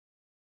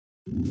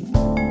Hello,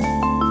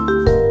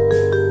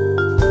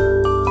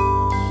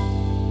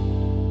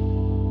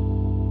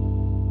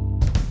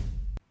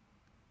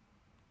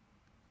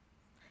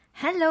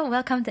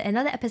 welcome to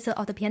another episode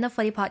of the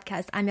Pianoforte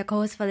Podcast. I'm your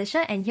co-host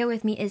Felicia, and here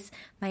with me is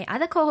my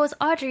other co-host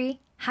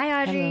Audrey.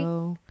 Hi, Audrey.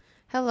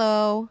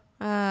 Hello.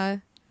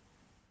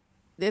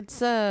 It's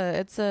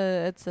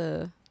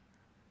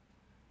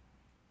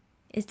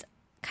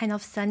kind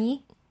of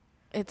sunny.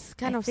 It's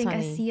kind of sunny. I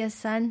sunny. think I see a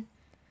sun.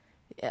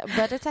 Yeah,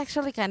 but it's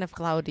actually kind of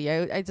cloudy.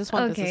 I just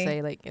wanted to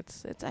say, like,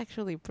 it's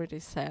actually pretty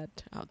sad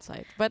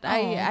outside. But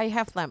I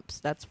have lamps.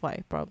 That's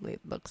why probably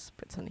it looks a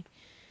bit sunny.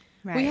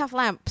 Right. We have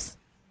lamps,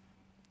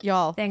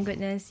 y'all. Thank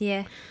goodness.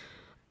 Yeah.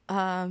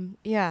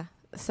 Yeah.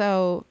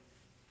 So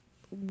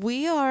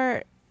we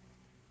are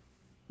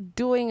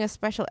doing a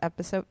special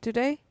episode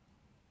today.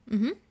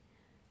 Mm-hmm.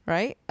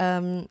 Right?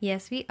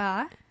 Yes, we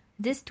are.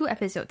 These 2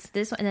 episodes,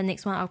 this one and the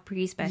next one, are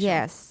pretty special.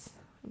 Yes.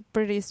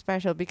 Pretty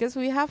special because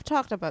we have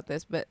talked about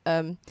this, but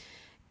in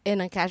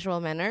a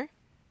casual manner.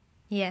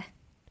 Yeah.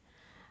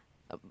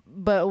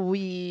 But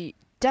we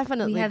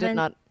definitely did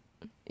not.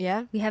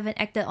 Yeah. We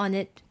haven't acted on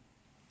it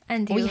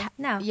until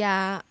now.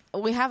 Yeah,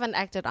 we haven't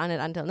acted on it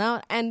until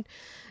now, and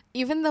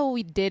even though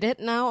we did it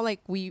now,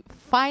 like we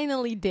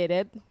finally did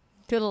it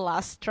to the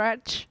last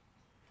stretch.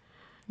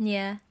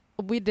 Yeah.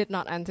 We did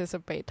not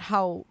anticipate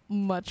how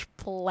much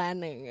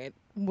planning it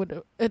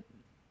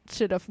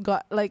should have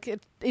got. Like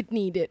it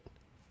needed.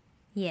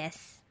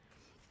 Yes.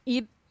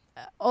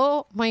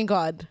 Oh my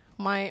God,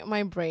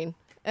 my brain.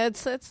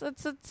 It's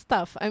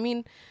tough. I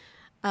mean,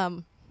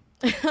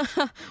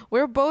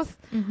 we're both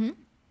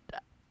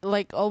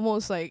like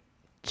almost like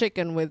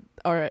chicken with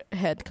our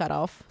head cut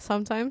off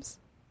sometimes.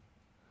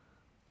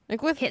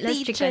 Like with Headless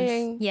teaching,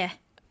 chickens. Yeah.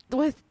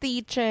 with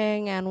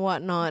teaching and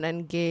whatnot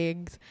and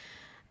gigs,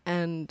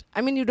 and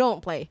I mean you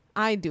don't play.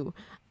 I do.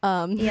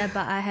 Yeah,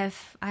 but I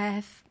have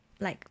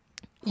like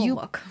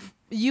homework.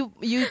 You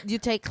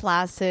take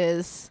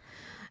classes,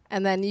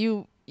 and then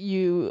you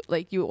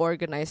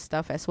organize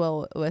stuff as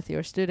well with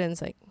your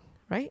students, like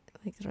right,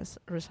 like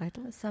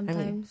recital.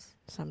 Sometimes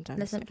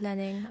lesson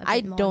planning.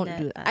 I don't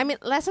do that. I mean,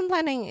 lesson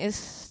planning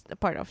is a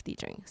part of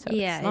teaching, so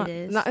yeah, it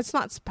is. It's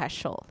not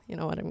special. You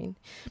know what I mean?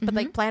 But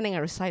like planning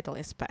a recital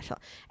is special.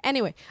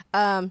 Anyway,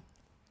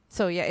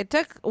 so yeah, it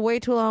took way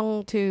too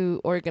long to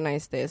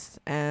organize this,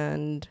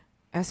 and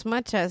as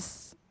much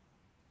as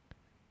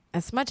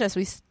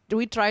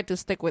we tried to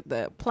stick with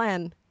the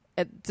plan,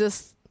 it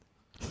just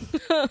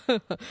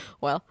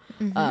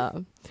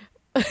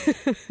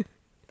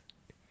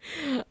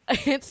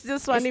it's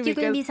just funny it's because still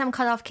going to be some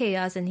cut-off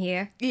chaos in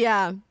here.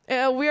 Yeah,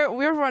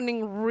 we're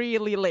running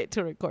really late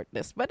to record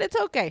this, but it's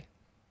okay.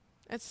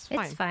 It's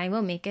fine. It's fine.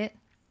 We'll make it.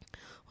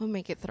 We'll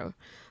make it through.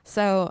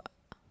 So,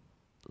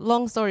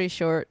 long story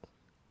short,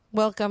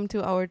 welcome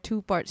to our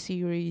 2-part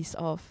series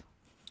of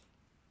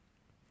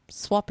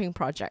swapping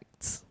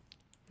projects.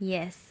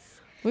 Yes.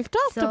 We've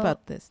talked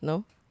about this,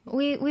 no?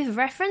 We've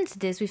referenced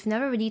this. We've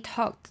never really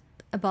talked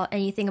about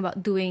anything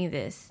about doing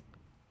this.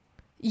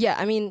 Yeah,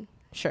 I mean,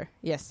 sure,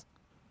 yes.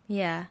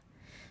 Yeah.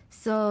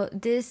 So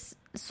this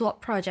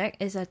swap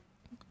project is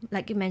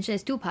like you mentioned,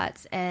 it's 2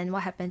 parts. And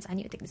what happens? I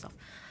need to take this off.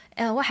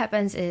 What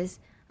happens is,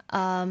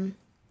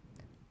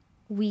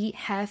 we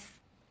have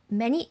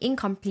many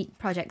incomplete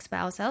projects by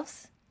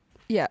ourselves.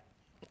 Yeah,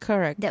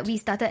 correct. That we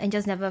started and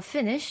just never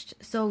finished.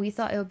 So we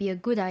thought it would be a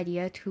good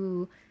idea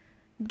to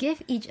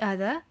give each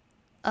other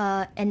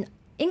an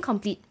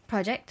incomplete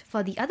project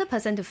for the other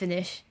person to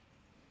finish.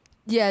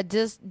 Yeah,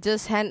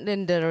 just hand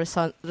in the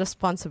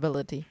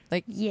responsibility.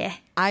 Like, yeah,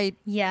 I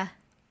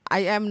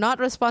am not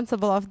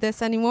responsible of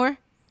this anymore.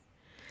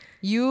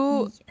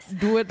 You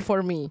do it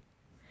for me,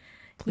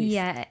 please.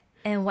 Yeah,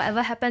 and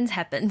whatever happens.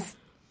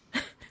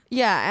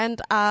 Yeah,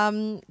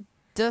 and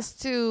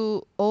just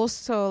to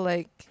also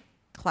like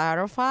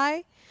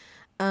clarify,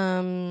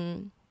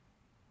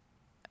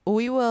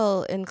 we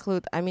will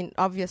include, I mean,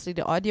 obviously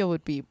the audio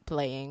would be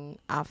playing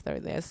after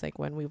this, like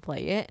when we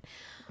play it.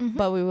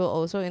 But we will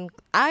also,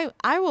 I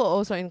will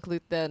also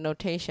include the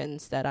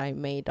notations that I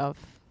made of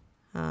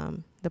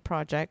the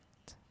project,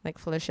 like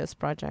Felicia's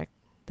project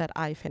that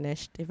I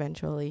finished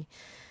eventually.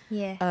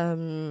 Yeah.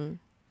 And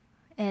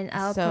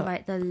I'll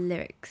provide the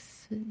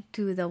lyrics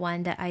to the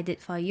one that I did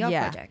for your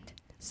project.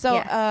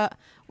 So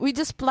we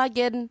just plug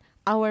in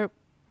our,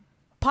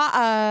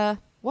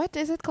 what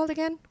is it called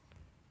again?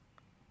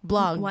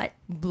 Blog. What?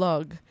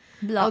 Blog.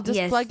 I'll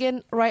just plug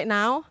in right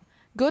now.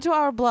 Go to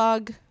our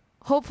blog.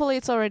 Hopefully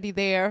it's already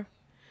there.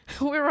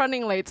 We're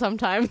running late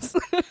sometimes.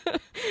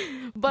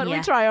 But we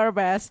try our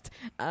best.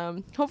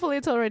 Hopefully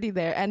it's already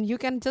there. And you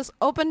can just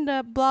open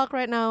the blog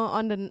right now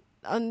on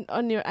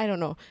your, I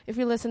don't know, if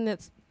you listen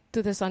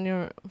to this on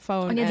your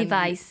phone. On your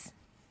device.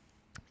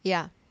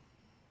 Yeah.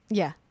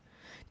 Yeah.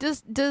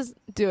 Just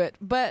do it.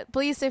 But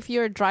please, if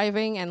you're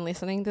driving and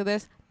listening to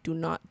this, do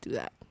not do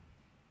that.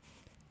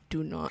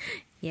 Do not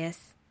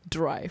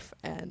drive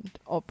and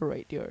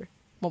operate your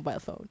mobile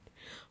phone.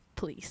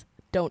 Please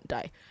don't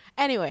die.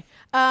 Anyway,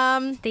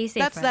 stay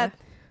safe. That's that.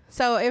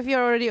 So if you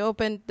already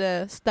opened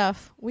the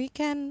stuff, we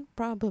can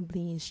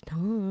probably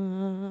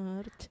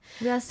start.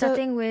 We are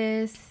starting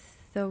with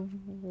the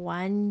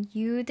one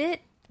you did?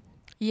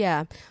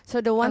 Yeah. So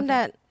the one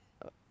that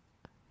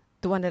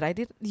I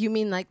did, you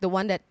mean like the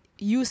one that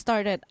you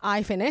started,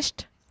 I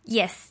finished?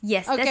 Yes.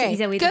 Okay. That's an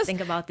easier way to think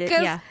about it.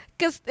 Yeah.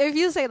 Because if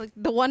you say like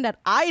the one that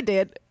I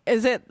did,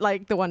 is it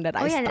like the one that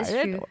I started that's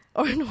true.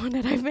 or the one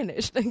that I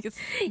finished? Like it's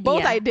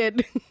both I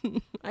did.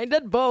 I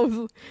did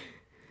both.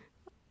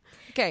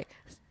 Okay.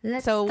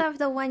 Let's start with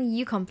the one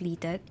you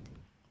completed.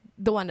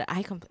 The one that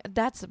I completed.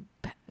 That's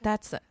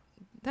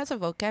a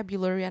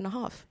vocabulary and a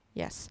half.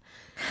 Yes.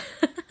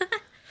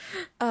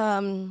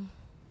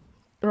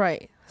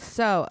 Right.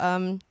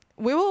 So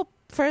we will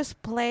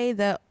first play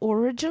the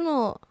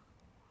original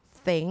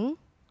thing.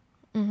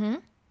 Mm-hmm.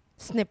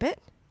 Snippet.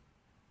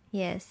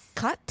 Yes.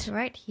 Cut.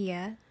 Right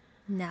here.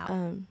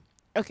 Now.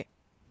 Okay.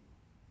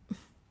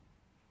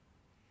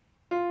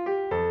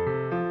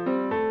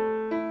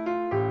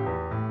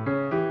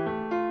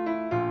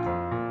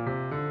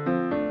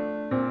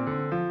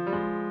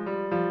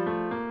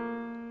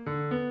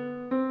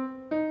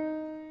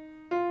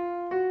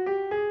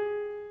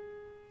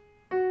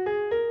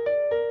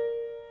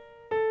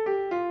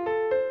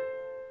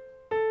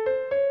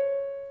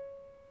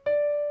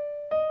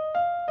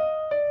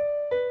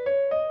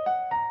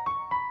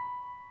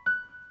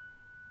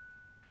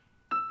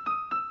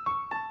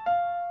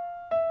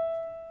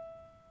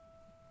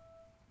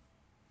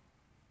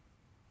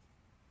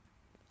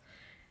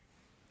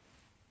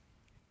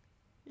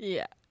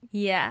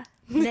 Yeah.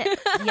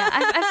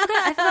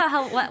 I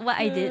forgot what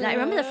I did. Like, I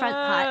remember the front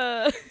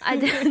part.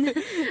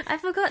 I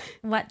forgot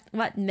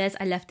what mess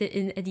I left it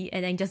in at the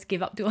end and just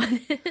gave up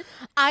on it.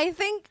 I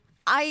think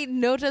I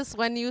noticed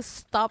when you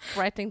stopped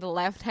writing the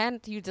left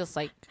hand, you just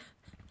like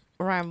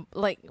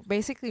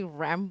basically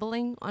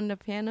rambling on the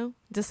piano,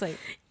 just like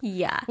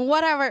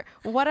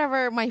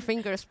whatever my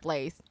fingers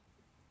play.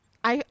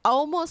 I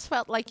almost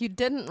felt like you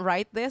didn't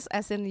write this,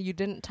 as in you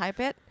didn't type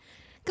it,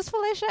 because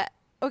Felicia.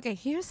 Okay,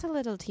 here's a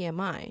little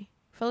TMI.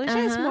 Felicia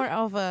is more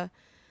of a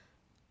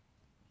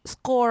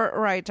score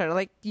writer.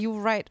 Like, you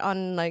write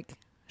on, like,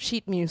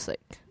 sheet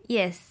music.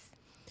 Yes.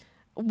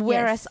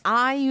 Whereas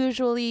I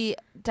usually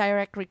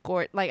direct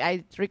record. Like,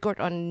 I record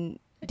on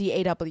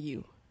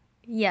DAW.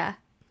 Yeah.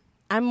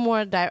 I'm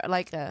more I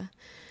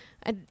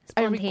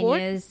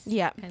record.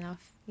 Yeah. Kind of.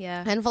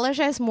 Yeah. And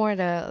Felicia is more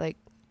the, like...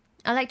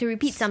 I like to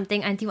repeat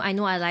something until I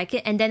know I like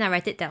it, and then I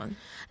write it down.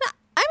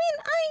 I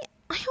mean,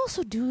 I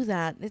also do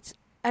that.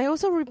 I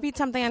also repeat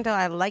something until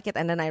I like it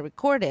and then I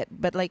record it.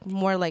 But like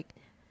more like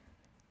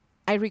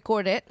I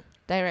record it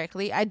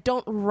directly. I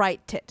don't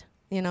write it.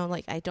 You know,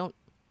 like I don't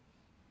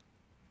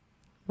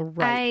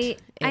write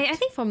it. I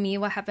think for me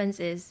what happens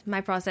is my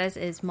process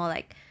is more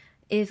like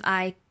if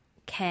I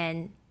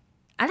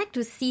like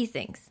to see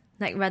things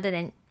like rather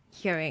than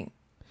hearing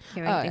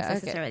things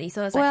necessarily.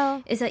 So it's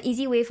it's an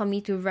easy way for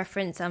me to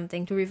reference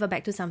something, to refer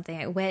back to something.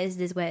 Like, where is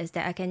this? Where is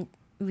that? I can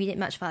read it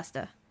much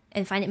faster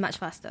and find it much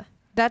faster.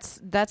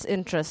 That's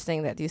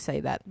interesting that you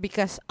say that,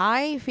 because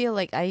I feel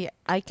like I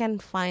can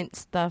find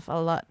stuff a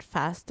lot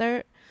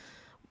faster.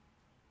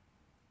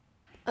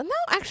 No,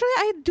 actually,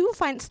 I do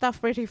find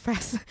stuff pretty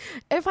fast.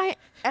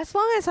 As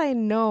long as I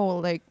know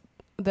like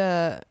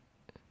the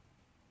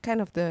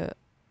kind of the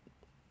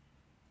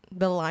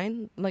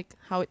line, like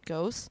how it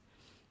goes,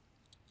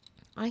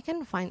 I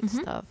can find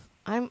stuff.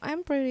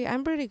 I'm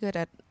pretty good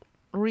at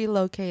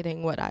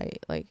relocating what I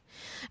like.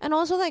 And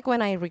also, like,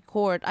 when I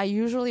record, I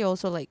usually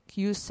also like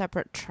use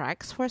separate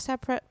tracks for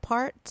separate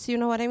parts, you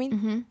know what I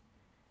mean?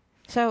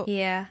 So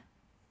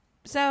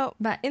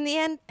but in the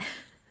end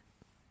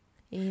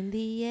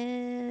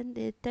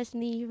it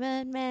doesn't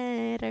even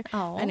matter.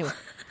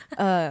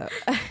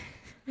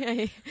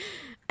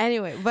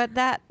 Anyway, but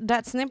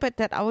that snippet,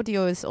 that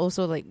audio is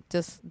also like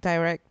just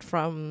direct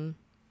from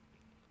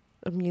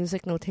a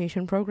music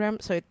notation program,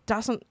 so it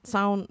doesn't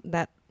sound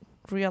that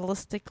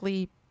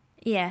realistically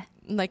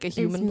like a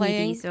human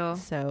playing.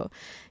 So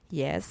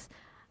yes.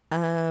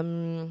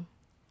 So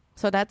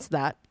that's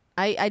that.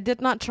 I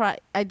did not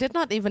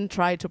even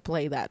try to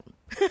play that.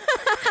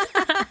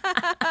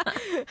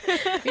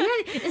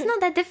 Really? It's not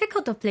that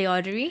difficult to play,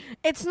 Audrey.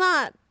 It's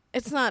not,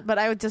 but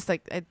I would just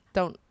like I'm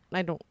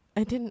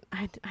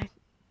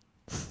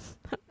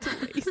too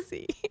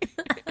lazy.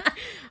 I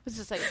was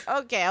just like,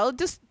 okay,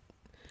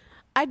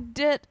 I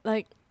did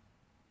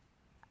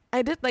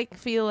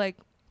feel like,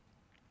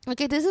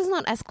 okay, this is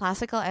not as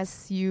classical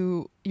as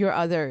your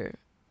other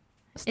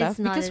stuff,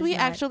 because we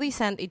actually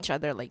sent each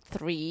other like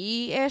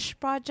 3-ish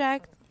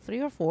project,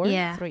 3 or 4,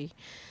 3.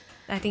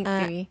 I think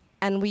 3.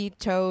 And we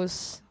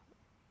chose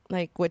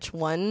like which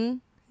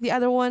one the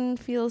other one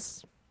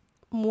feels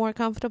more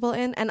comfortable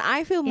in, and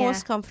I feel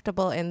most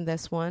comfortable in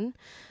this one.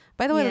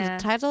 By the way, the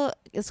title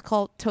is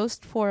called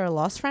Toast for a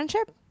Lost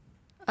Friendship.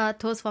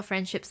 Toast for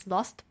Friendships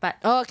Lost, but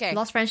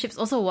lost friendships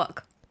also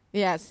work.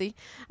 Yeah, see,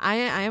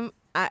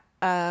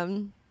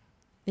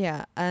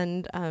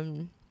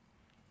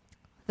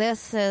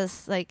 this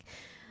is like,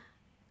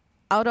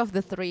 out of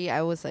the 3,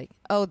 I was like,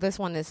 oh, this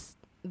one is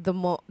the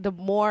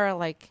more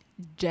like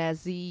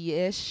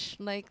jazzy-ish,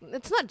 like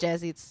it's not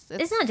jazzy.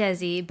 It's not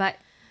jazzy, but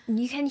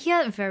you can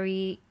hear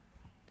very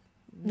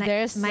like,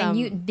 there's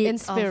minute some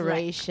bits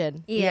inspiration.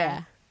 Of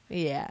like,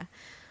 yeah.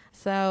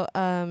 So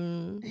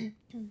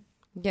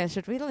yeah,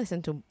 should we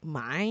listen to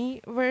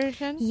my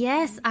version?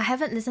 Yes, I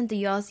haven't listened to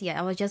yours yet.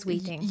 I was just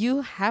waiting.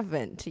 You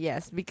haven't,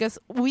 yes, because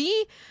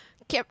we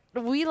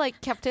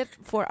kept it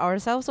for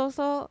ourselves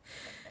also.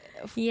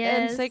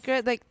 Yes. In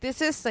secret, like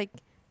this is like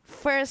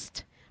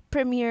first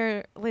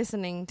premiere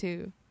listening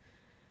to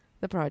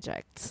the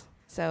project.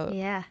 So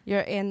yeah,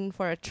 you're in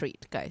for a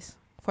treat, guys,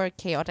 for a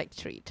chaotic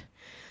treat.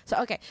 So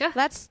okay, sure.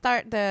 Let's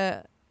start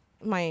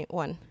my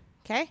one.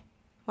 Okay,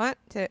 1,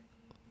 2.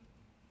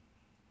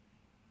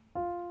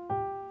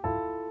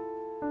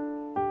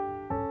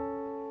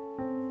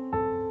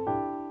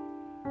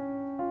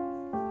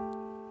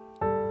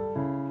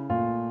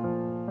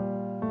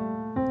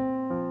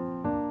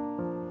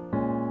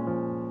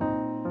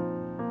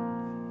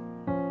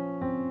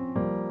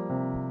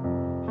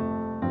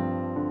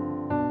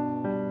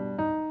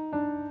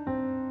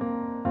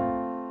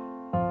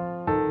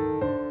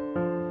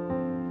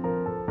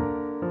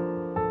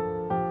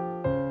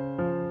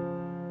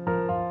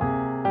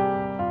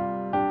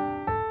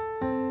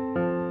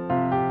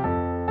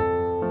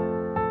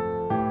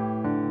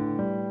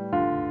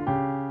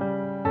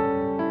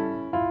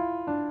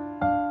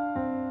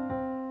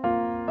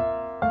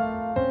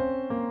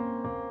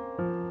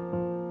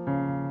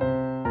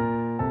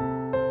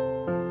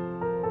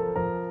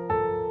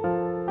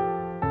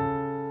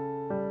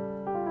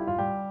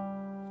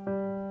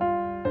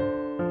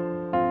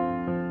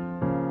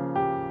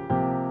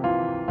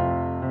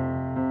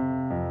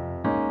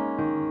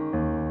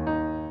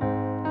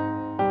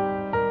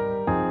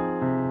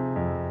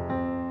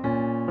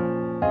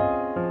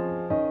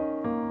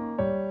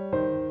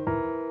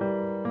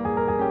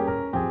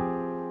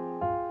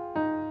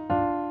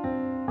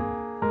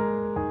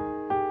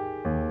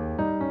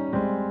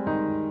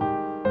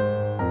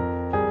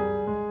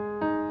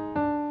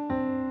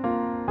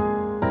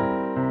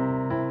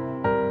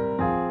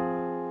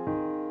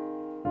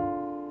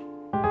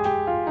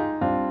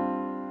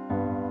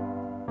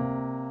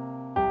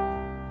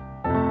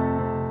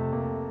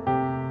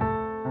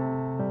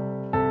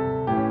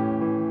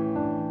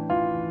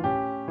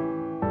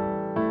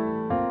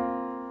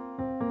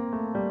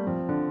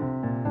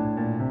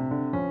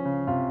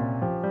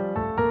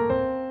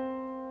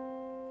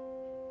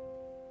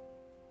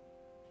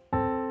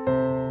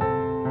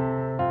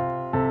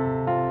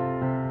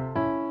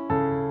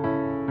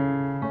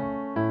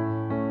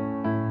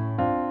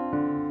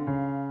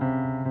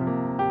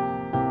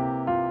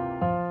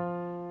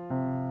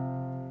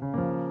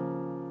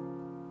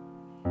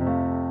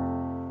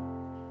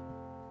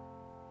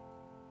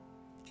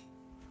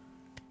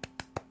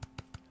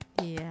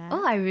 Yeah.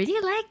 Oh, I really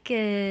like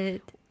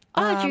it.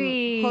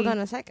 Audrey. Hold on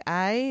a sec.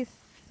 I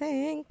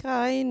think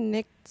I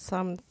nicked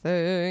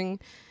something.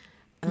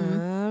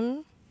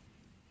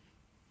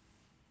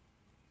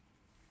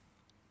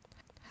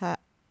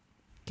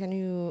 Can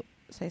you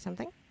say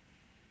something?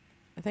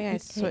 I think I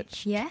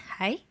switched. Yeah,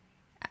 hi.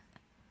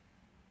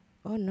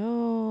 Oh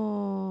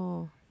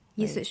no.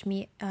 You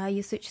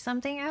switched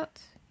something out?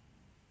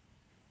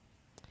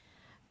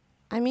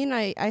 I mean,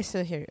 I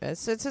still hear you.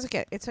 It's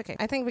okay. It's okay.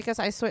 I think because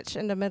I switched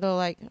in the middle,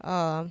 like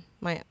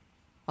my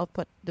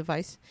output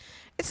device.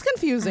 It's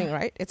confusing,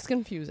 right? It's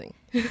confusing.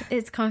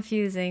 It's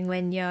confusing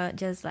when you're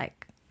just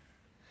like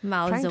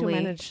miles trying away.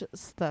 To manage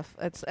stuff.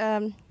 It's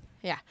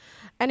yeah.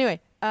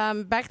 Anyway,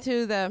 back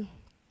to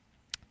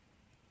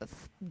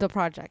the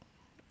project.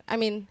 I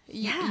mean,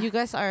 you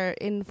guys are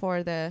in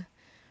for the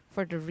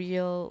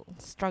real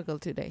struggle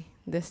today,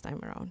 this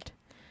time around.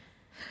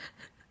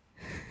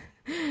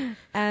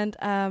 And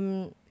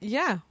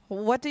yeah,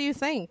 what do you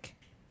think?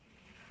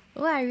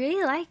 Well, I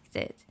really liked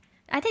it.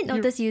 I didn't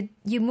notice you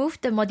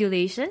moved the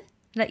modulation.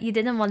 Like you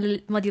didn't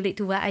modulate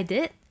to what I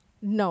did.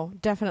 No,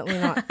 definitely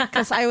not.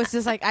 Because I was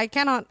just like, I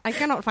cannot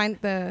find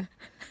the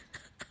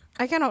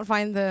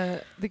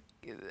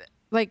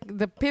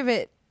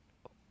pivot.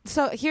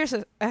 So here's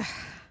a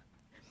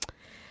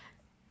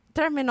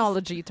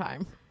terminology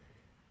time.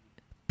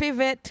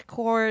 Pivot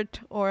chord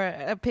or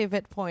a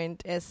pivot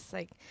point is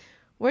like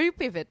where you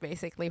pivot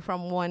basically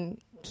from one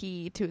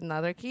key to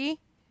another key.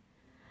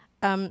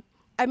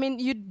 I mean,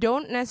 you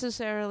don't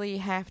necessarily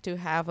have to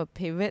have a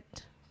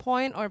pivot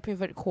point or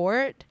pivot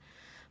chord,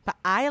 but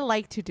I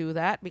like to do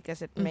that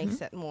because it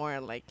makes it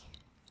more like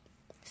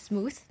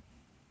smooth,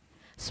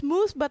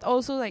 but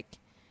also like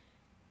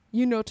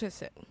you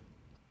notice it.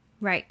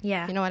 Right,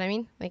 yeah. You know what I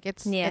mean? Like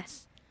it's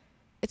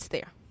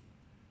there.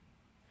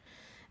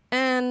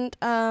 And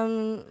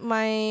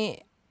my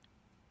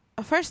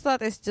first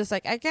thought is just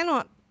like I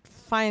cannot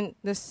find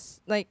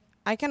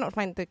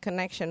the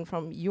connection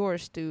from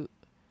yours to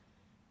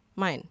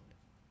mine.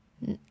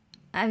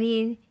 I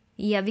mean,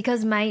 yeah,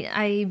 because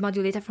I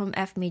modulated from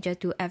F major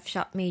to F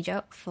sharp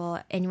major.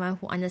 For anyone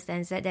who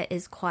understands that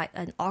is quite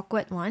an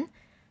awkward one.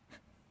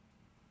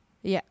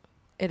 Yeah,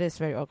 it is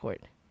very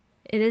awkward.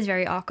 It is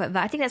very awkward,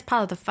 but I think that's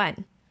part of the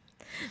fun.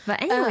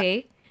 But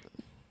anyway,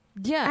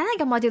 yeah, I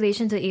like a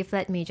modulation to A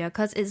flat major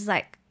because it's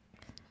like.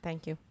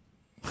 Thank you.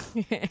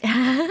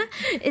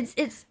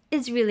 it's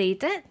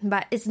related,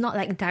 but it's not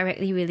like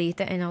directly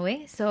related in a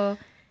way. So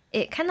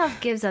it kind of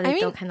gives a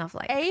little kind of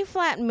like A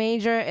flat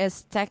major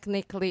is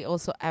technically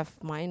also F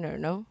minor,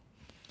 no?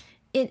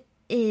 It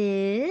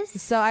is.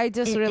 So I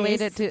just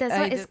related to. That's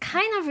why it's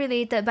kind of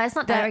related, but it's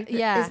not direct.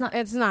 Yeah,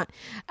 it's not.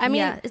 I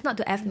mean, it's not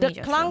to F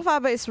major. The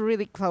Klangfarbe is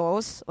really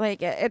close.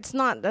 Like it's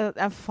not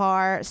a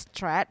far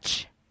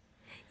stretch.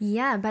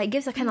 Yeah, but it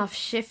gives a kind of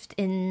shift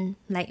in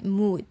like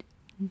mood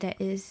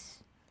that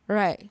is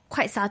right,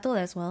 quite subtle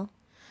as well.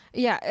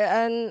 Yeah,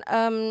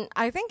 and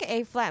I think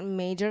A flat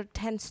major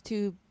tends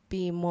to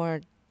be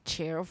more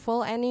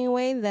cheerful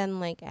anyway than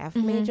like F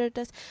major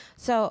does.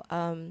 So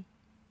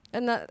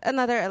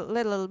another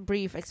little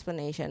brief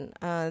explanation.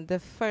 The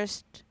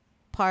first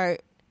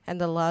part and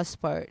the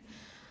last part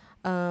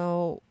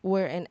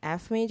were in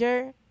F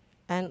major,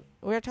 and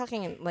we're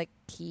talking in like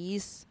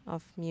keys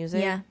of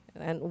music,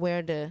 and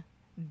where the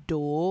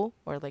do,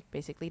 or like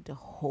basically the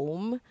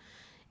home,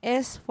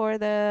 is for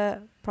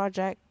the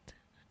project.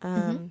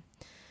 And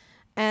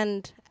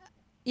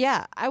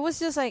yeah, I was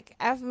just like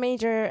F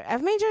major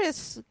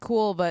is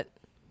cool, but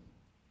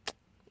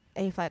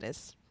A flat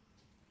is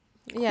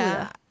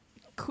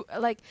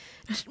like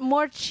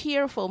more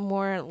cheerful,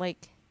 more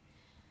like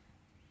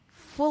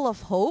full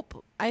of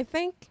hope, I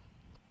think.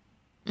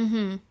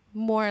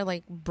 More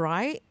like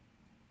bright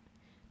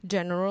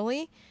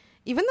generally,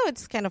 even though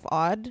it's kind of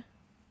odd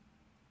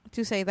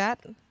to say that,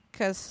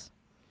 because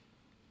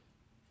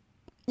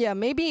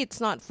maybe it's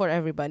not for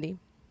everybody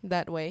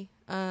that way.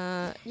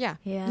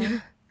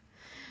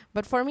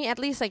 But for me, at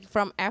least, like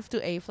from F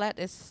to A flat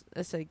is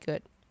a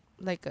good,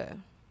 like a.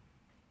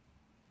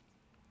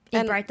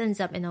 It brightens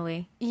up in a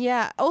way.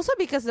 Yeah. Also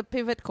because the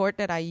pivot chord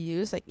that I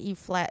use, like E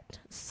flat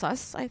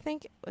sus, I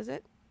think, was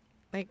it?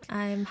 Like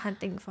I'm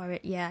hunting for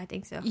it. Yeah, I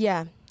think so.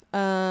 Yeah.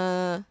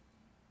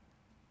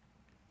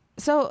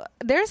 So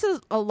there's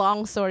a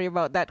long story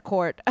about that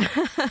chord. Long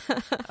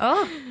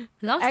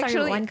story.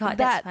 Actually, one chord.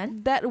 That's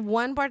fun. That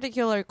one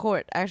particular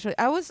chord. Actually,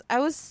 I was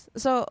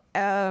so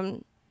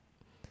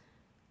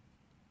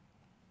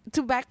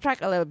to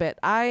backtrack a little bit.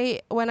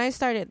 When I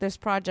started this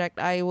project,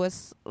 I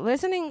was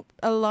listening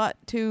a lot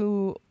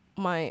to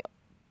my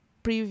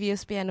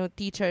previous piano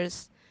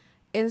teacher's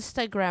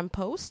Instagram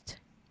post.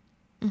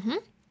 I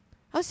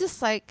was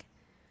just like,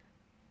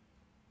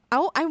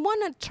 I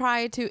want to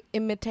try to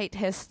imitate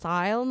his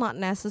style, not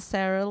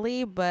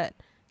necessarily, but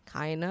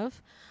kind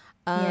of.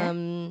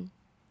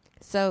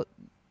 So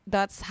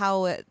that's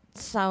how it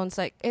sounds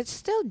like. It's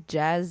still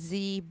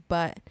jazzy,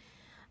 but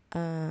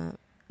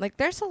like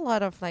there's a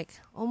lot of like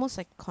almost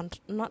like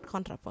not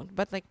contrapunct,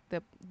 but like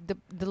the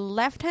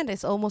left hand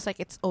is almost like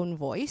its own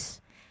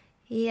voice.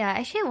 Yeah,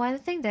 actually one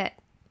thing that,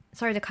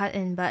 sorry to cut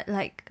in, but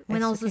like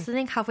when I was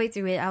listening halfway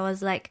through it, I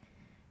was like,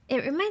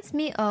 it reminds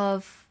me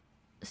of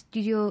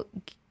Studio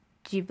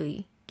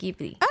Ghibli.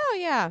 Oh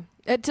yeah,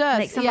 it does.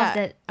 Like some of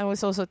that. I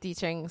was also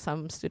teaching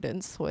some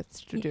students with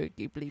Studio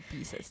Ghibli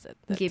pieces at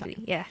the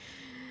time.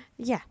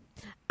 Yeah.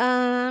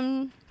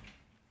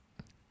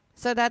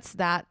 So that's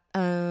that.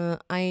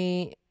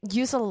 I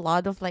use a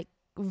lot of like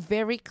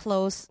very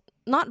close,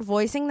 not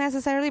voicing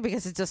necessarily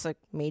because it's just like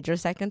major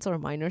seconds or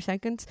minor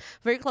seconds,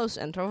 very close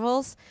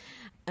intervals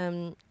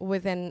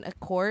within a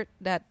chord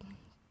that,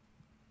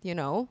 you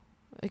know,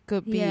 it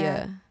could be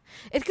a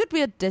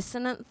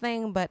dissonant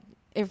thing, but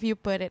if you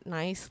put it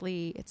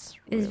nicely, it's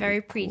really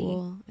very cool.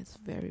 pretty. It's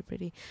very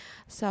pretty.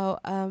 So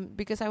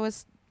because I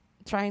was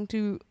trying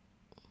to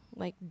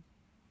like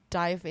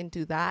dive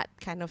into that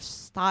kind of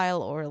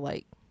style or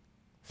like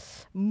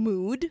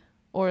mood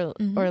or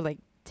like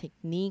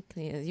technique,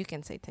 you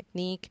can say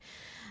technique.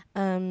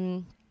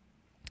 I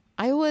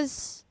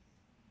was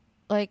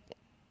trying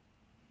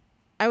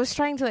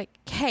to like,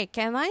 hey,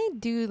 can I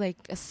do like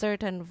a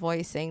certain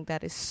voicing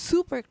that is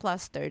super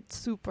clustered,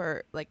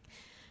 super like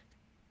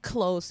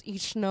close?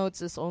 Each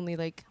note is only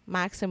like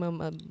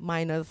maximum a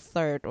minor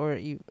third, or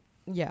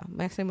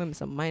maximum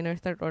is a minor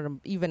third or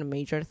even a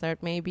major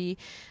third maybe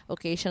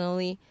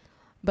occasionally,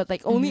 but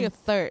like only a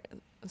third.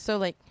 So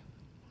like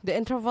the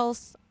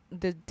intervals,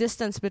 the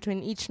distance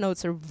between each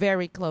notes are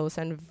very close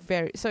and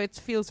so it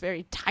feels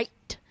very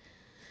tight.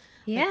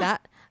 Yeah, like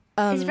that.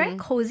 It's very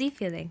cozy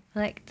feeling.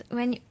 Like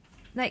when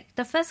like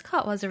the first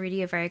chord was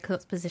already a very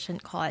close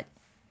positioned chord.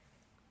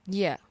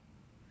 Yeah.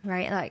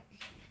 Right? Like,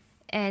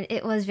 and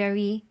it's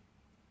very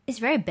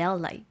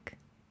bell-like.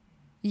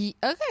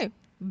 Okay.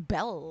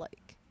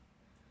 Bell-like.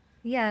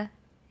 Yeah.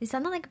 It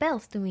sounded like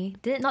bells to me.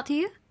 Did it not to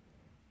you?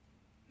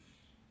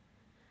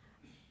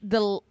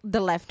 The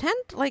left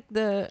hand? Like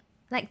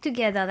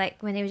together,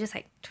 like when it was just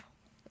like,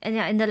 and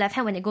in the left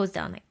hand when it goes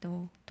down, like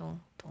dong,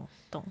 dong, dong,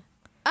 dong.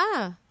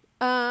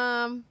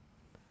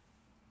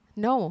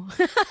 No.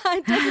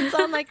 It doesn't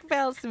sound like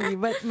bells to me,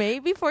 but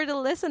maybe for the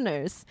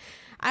listeners.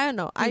 I don't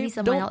know. Maybe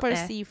I don't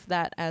perceive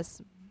that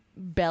as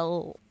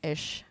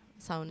bell-ish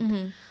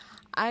sound.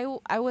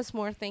 I was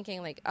more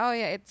thinking like, oh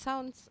yeah, it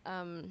sounds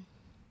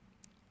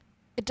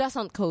it does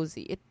sound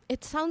cozy.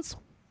 It sounds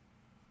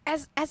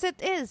as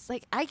it is.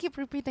 Like, I keep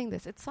repeating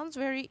this. It sounds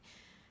very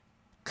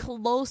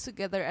close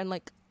together and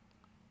like,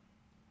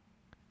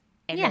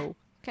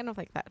 kind of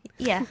like that.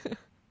 Yeah.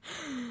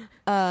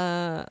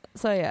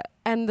 So yeah,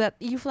 and that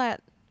E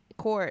flat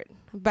chord.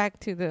 Back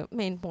to the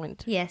main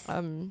point. Yes.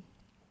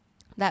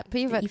 That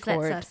pivot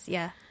chord. Sus,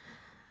 yeah.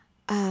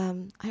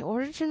 I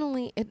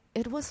originally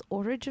it was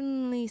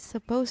originally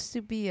supposed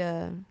to be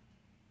a,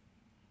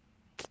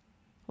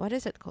 what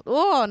is it called?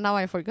 Oh, now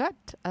I forgot.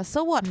 A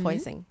so what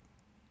voicing.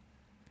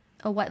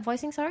 A what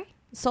voicing? Sorry.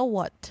 So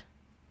what?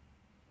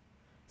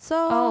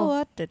 So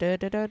what?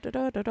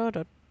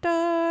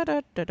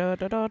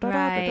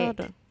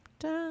 Right.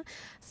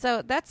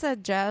 So that's a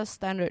jazz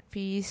standard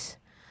piece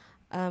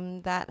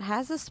that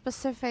has a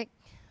specific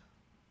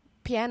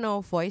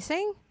piano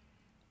voicing.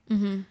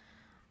 Mm-hmm.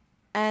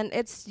 And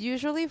it's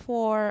usually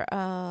for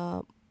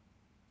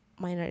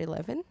minor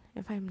 11,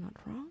 if I'm not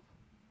wrong.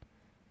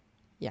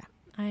 Yeah.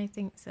 I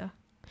think so.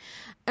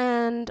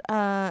 And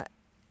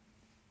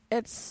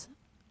it's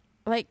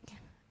like,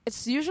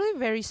 it's usually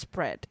very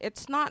spread.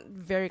 It's not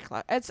very,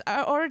 it's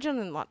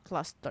originally not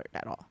clustered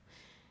at all.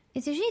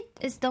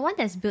 It's the one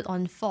that's built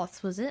on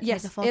fourths, was it?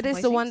 Yes, like it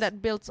is the one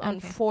that builds on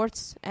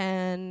fourths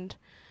and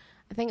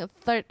I think a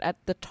third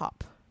at the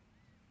top.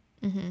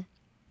 Mm-hmm.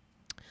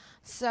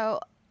 So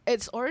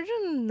it's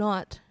originally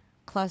not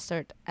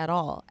clustered at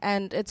all.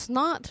 And it's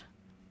not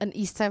an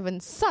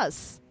E7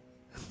 sus.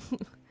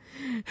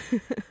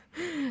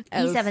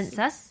 E7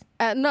 sus?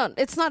 No,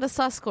 it's not a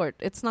sus chord.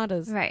 It's not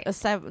a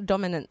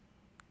dominant.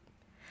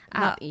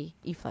 Not E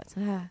flat.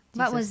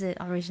 What was it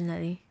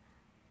originally?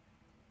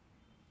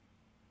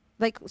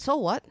 Like, so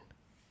what?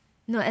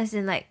 No, as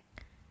in like.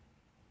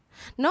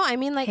 No, I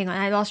mean like. Hang on,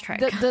 I lost track.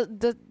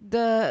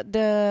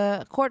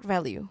 The chord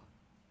value.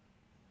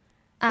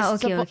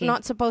 Okay.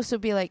 Not supposed to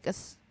be like a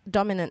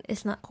dominant.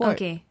 It's not chord.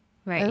 Okay,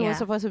 right? It was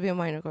supposed to be a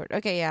minor chord.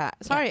 Okay, yeah.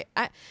 Sorry.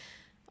 Yeah.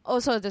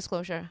 Also, a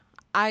disclosure.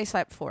 I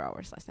slept 4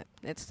 hours last night.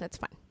 It's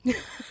fine.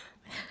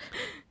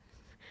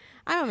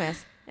 I'm a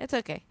mess. It's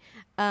okay.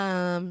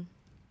 And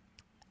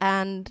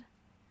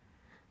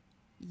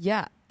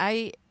yeah,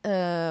 I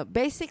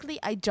basically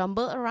I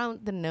jumble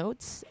around the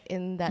notes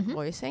in that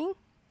voicing.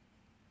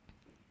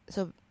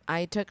 So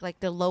I took like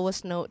the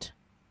lowest note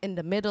in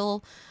the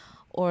middle,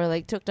 or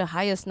like took the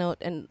highest note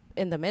in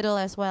the middle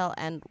as well,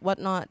 and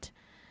whatnot.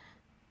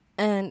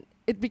 And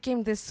it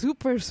became this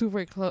super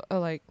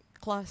like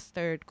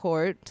clustered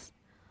chords.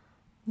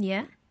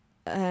 Yeah.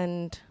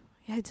 And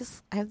yeah,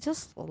 I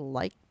just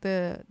like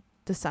the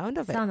sound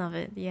of it. Sound of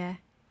it, yeah.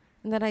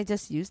 And then I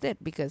just used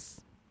it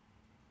because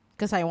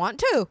I want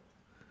to.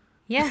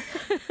 Yeah.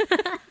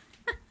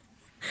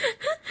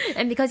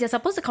 And because you're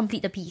supposed to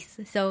complete the piece,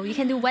 so you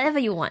can do whatever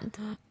you want.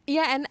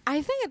 Yeah, and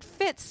I think it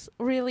fits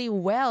really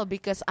well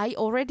because I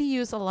already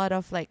use a lot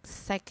of like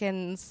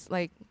seconds,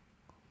 like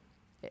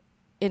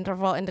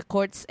interval in the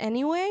chords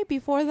anyway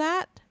before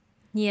that.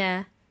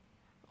 Yeah.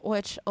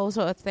 Which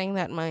also a thing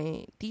that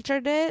my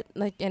teacher did,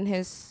 like in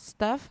his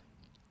stuff.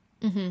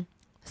 Mm-hmm.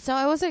 So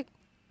I was like,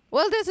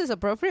 well, this is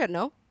appropriate,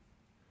 no?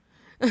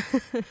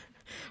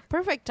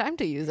 Perfect time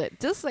to use it.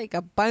 Just like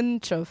a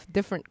bunch of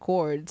different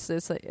chords.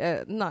 It's like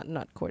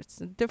not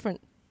chords,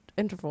 different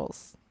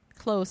intervals,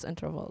 close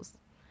intervals.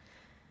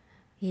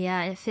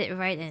 Yeah, it fit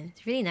right in.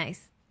 It's really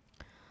nice.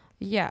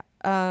 Yeah.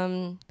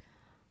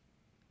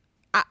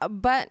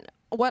 But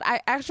what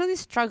I actually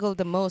struggled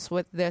the most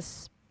with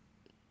this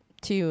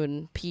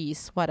tune,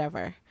 piece,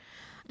 whatever.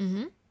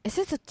 Mm-hmm. Is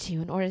it a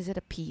tune or is it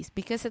a piece?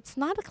 Because it's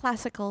not a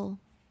classical.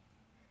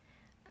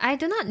 I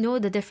do not know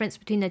the difference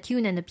between a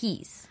tune and a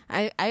piece.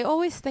 I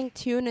always think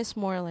tune is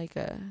more like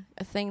a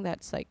thing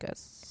that's like a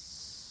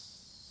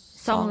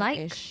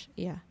song-like.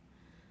 Yeah.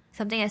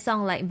 Something a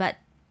song-like, but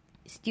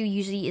still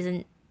usually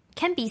isn't.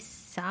 Can be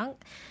sung.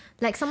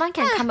 Like someone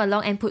can come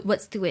along and put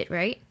words to it,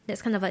 right?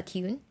 That's kind of a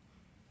tune.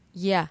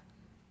 Yeah.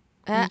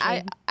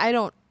 Okay. I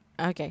don't.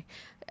 Okay.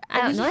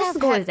 I don't know. Let's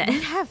go with that.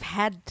 We have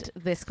had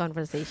this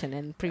conversation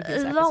in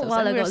previous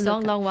episodes.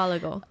 Long while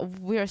ago.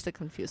 We are still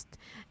confused.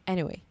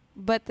 Anyway,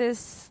 but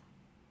this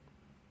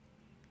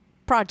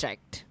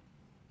project.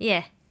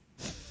 Yeah.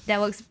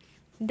 That works.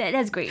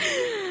 That's great.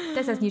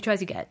 That's as neutral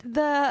as you get.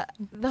 The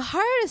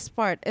hardest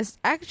part is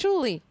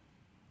actually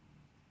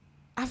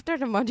after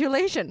the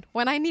modulation,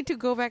 when I need to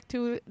go back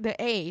to the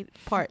A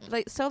part.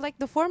 Like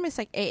the form is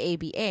like A,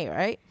 B, A,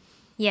 right?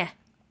 Yeah.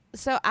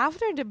 So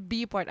after the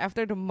B part,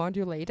 after the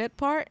modulated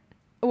part,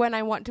 when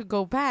I want to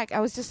go back, I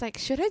was just like,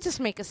 should I just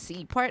make a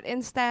C part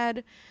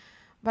instead?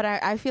 But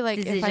I feel like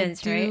if I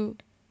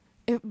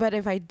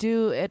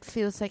do, it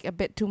feels like a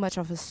bit too much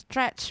of a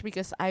stretch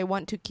because I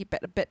want to keep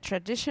it a bit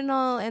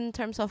traditional in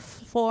terms of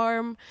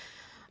form.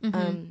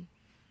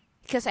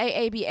 Because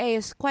AABA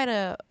is quite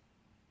a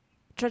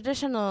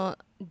traditional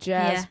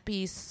jazz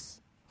piece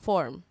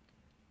form.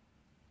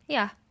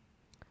 Yeah.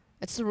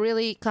 It's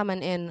really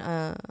common in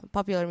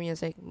popular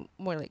music,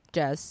 more like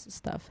jazz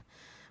stuff.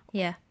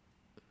 Yeah.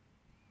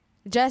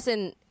 Jazz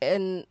and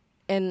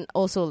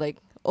also like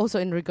also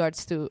in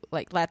regards to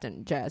like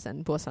Latin jazz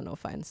and bossa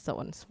nova and so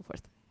on and so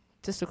forth,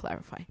 just to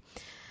clarify.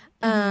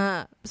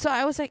 So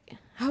I was like,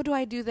 how do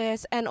I do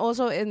this? And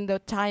also in the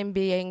time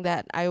being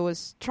that I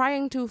was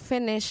trying to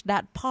finish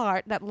that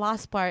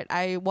last part,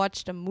 I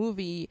watched a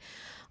movie.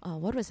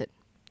 What was it?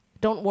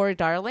 Don't Worry,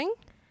 Darling,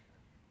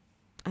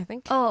 I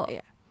think. Oh,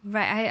 yeah.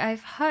 Right.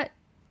 I've heard.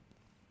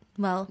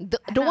 Well,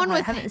 the one with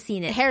I haven't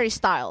seen it. Harry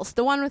Styles.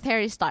 The one with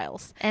Harry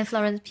Styles. And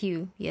Florence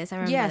Pugh. Yes, I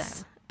remember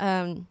that.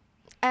 Yes.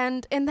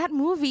 And in that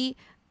movie,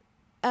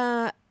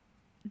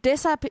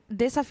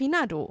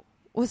 Desafinado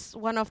was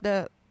one of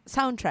the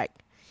soundtrack.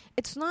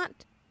 It's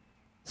not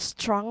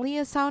strongly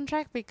a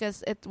soundtrack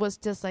because it was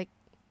just like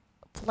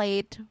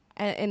played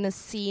in a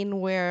scene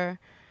where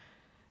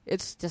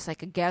it's just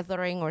like a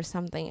gathering or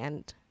something,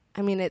 and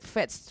I mean it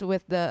fits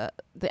with the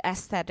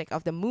aesthetic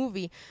of the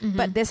movie.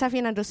 But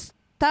Desafinado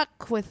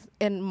stuck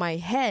in my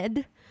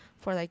head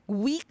for like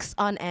weeks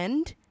on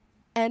end,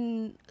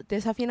 and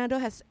Desafinado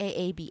has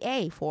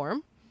AABA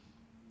form,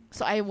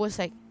 so I was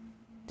like,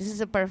 this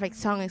is a perfect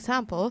song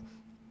example.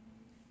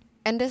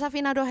 And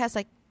Desafinado has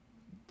like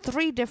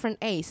 3 different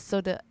A's.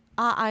 So the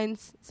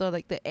A1, so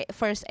like the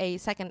first A,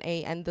 second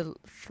A, and the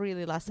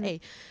really last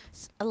A.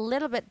 It's a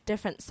little bit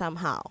different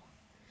somehow.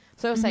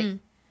 So I was like,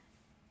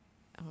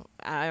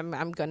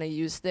 I'm gonna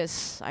use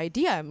this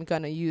idea. I'm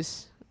gonna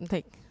use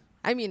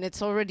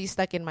it's already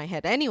stuck in my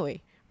head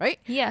anyway, right?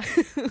 Yeah.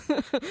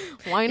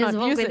 Why not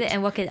use it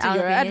and work it to out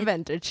your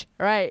advantage,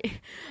 right?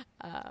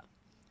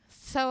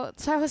 So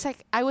I was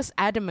like, I was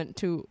adamant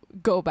to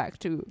go back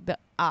to the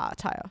A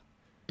tile.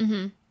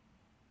 I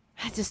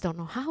just don't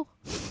know how.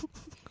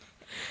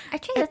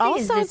 Actually, it all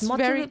sounds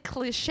very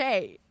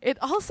cliche. It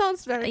all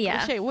sounds very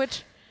cliche,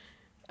 which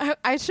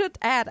I should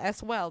add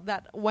as well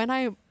that when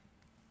I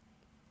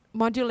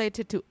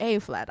modulated to A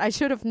flat, I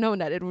should have known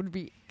that it would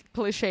be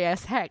cliche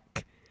as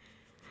heck.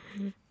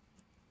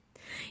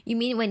 You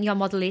mean when you're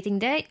modulating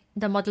there,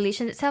 the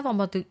modulation itself, or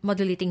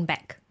modulating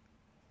back?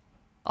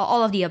 Or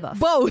all of the above?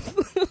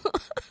 Both. Okay.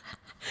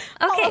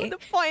 All of the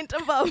point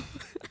above.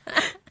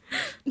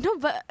 No,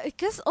 but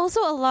because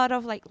also a lot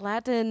of like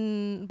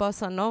Latin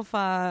bossa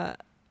nova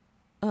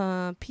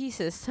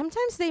pieces,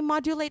 sometimes they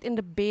modulate in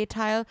the B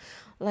tile,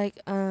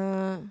 like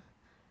Girl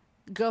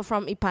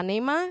from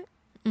Ipanema.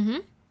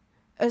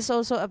 It's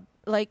also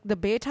like the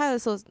B tile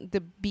is also,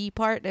 the B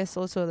part is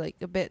also like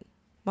a bit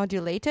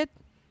modulated.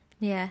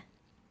 Yeah,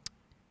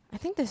 I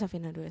think there's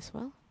Desafinado as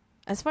well,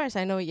 as far as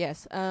I know.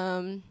 Yes.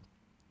 And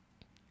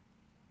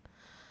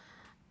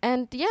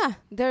yeah,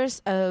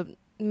 there's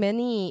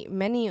many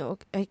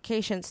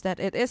occasions that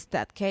it is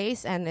that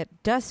case, and it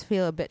does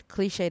feel a bit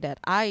cliche that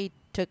I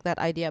took that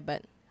idea,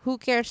 but who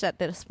cares at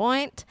this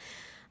point?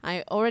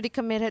 I already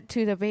committed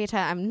to the beta.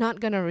 I'm not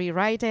gonna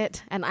rewrite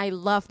it, and I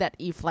love that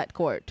E flat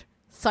chord,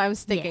 so I'm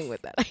sticking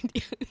with that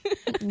idea.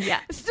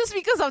 Yeah, it's just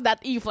because of that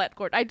E flat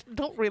chord. I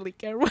don't really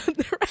care about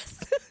the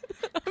rest.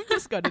 I'm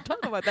just gonna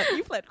talk about that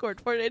E flat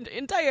chord for the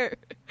entire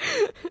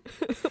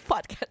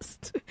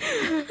podcast.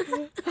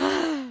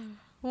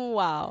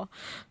 Wow.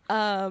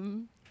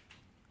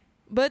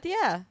 But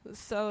yeah,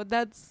 so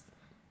that's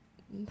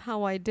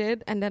how I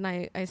did. And then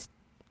I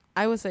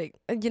was like,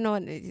 you know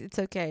what, it's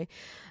okay.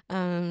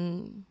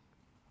 And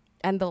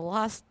the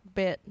last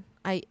bit,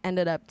 I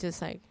ended up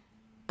just like,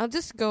 I'll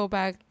just go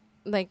back,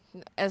 like,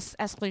 as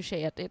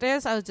cliche as it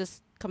is, I'll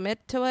just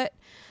commit to it.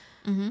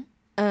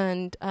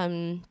 And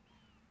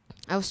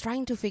I was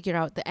trying to figure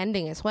out the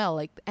ending as well.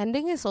 Like, the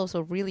ending is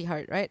also really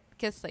hard, right?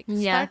 Because like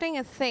starting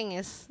a thing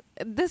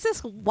this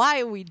is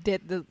why we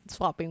did the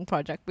swapping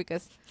project,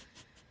 because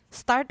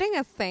starting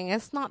a thing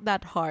is not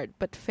that hard,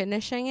 but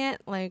finishing it,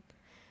 like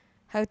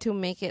how to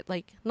make it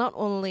like not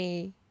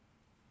only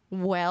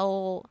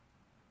well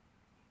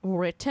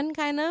written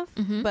kind of,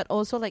 but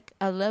also like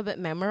a little bit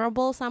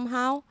memorable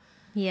somehow.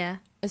 Yeah,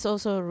 it's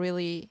also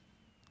really,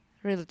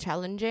 really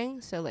challenging.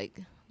 So like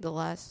the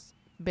last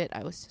bit,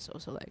 I was just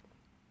also like,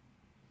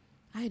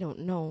 I don't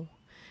know.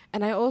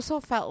 And I also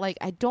felt like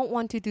I don't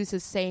want to do the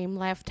same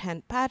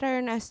left-hand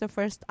pattern as the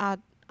first A1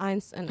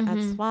 and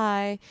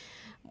A2.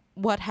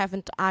 What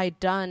haven't I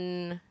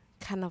done?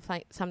 Kind of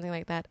like something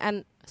like that.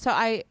 And so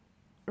I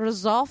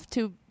resolved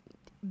to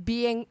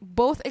being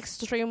both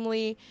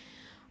extremely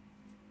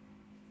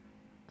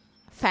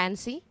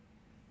fancy.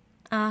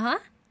 And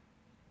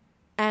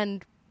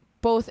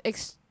both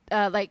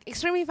like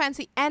extremely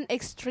fancy and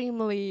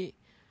extremely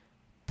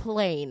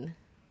plain.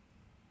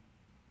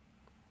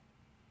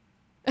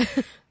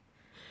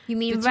 You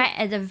mean right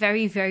at the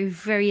very, very,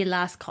 very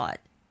last chord?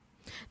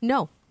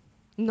 No,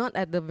 not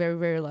at the very,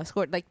 very last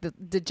chord. Like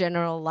the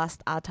general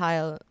last A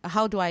tile.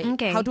 How do I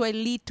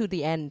lead to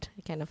the end,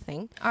 kind of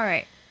thing? All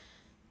right.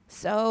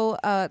 So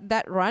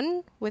that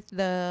run with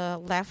the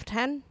left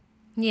hand.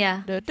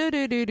 Yeah. It's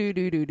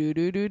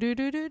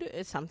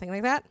something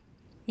like that.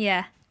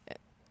 Yeah.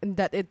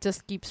 That it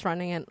just keeps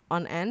running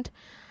on end.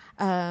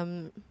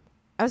 I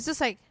was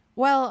just like,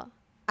 well,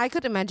 I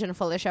could imagine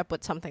Felicia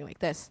put something like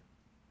this.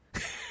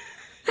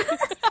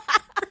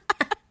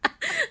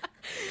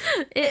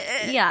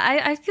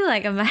 I feel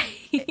like I might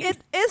it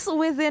is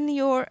within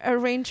your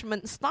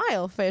arrangement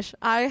style, Fish.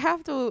 I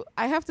have to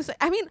say.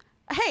 I mean,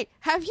 hey,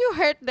 have you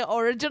heard the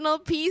original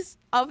piece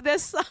of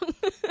this song?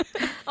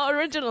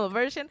 Original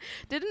version.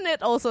 Didn't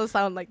it also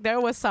sound like there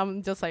was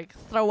some just like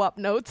throw up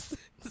notes?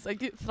 Just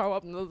like you throw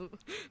up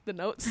the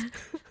notes.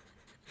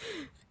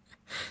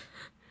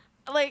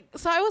 Like,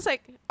 so I was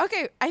like,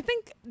 okay, I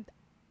think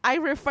I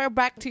refer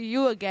back to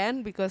you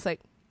again because like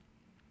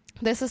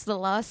this is the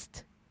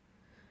last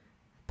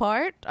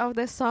part of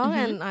this song,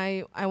 and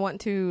I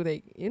want to,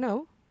 like, you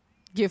know,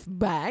 give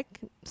back,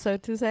 so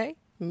to say,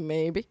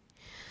 maybe.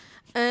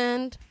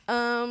 And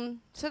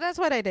so that's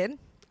what I did.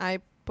 I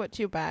put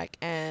you back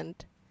and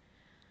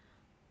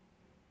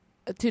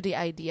to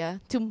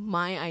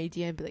my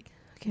idea, and be like,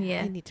 okay,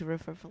 I need to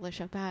refer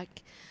Felicia back,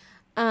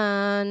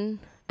 and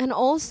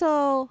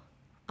also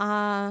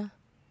I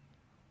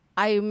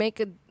make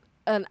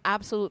an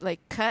absolute like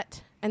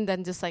cut, and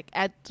then just like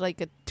add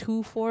like a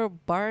 2/4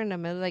 bar in the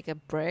middle, like a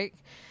break.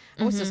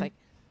 I was just like,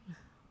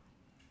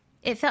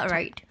 it felt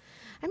right.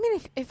 I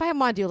mean, if I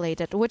modulate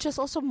it, which is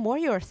also more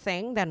your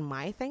thing than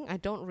my thing. I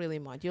don't really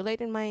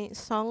modulate in my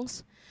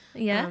songs.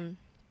 Yeah.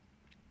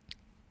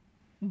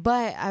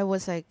 But I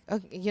was like,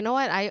 okay, you know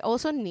what? I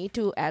also need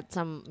to add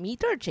some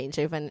meter change,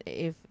 even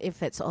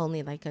if it's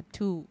only like a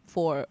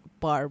 2/4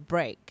 bar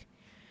break.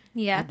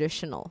 Yeah.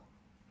 Additional.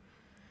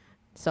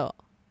 So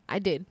I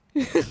did.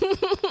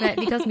 Right,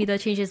 because meter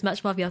change is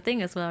much more of your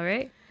thing as well,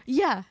 right?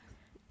 Yeah.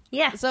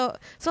 Yeah. So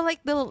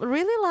like the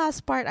really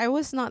last part, I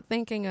was not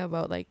thinking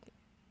about like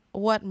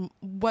what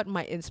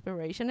my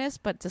inspiration is,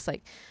 but just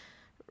like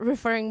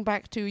referring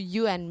back to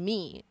you and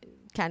me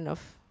kind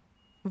of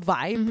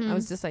vibe. I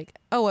was just like,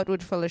 oh, what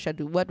would Felicia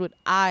do? What would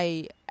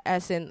I,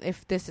 as in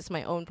if this is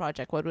my own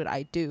project, what would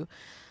I do?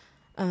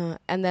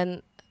 And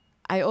then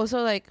I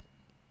also like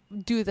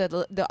do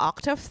the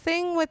octave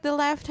thing with the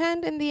left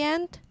hand in the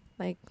end,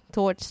 like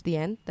towards the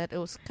end. That it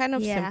was kind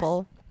of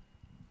simple.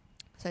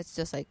 So it's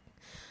just like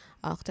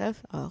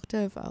octave,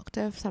 octave,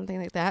 octave, something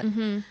like that.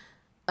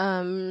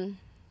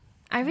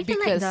 I really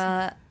like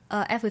the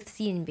F with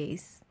C in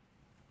bass.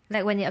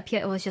 Like when it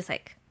appeared, it was just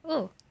like,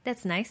 oh,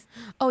 that's nice.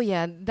 Oh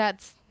yeah,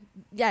 that's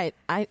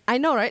I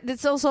know, right?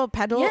 It's also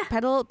pedal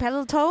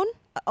tone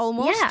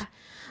almost. Yeah,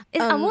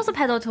 it's almost a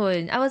pedal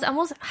tone. I was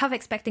almost half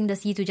expecting the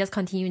C to just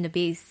continue in the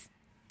bass,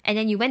 and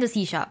then you went to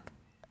C sharp.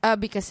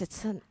 Because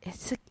it's an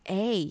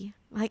A.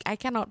 Like, I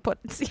cannot put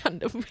C on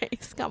the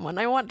bass. Come on,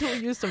 I want to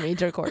use the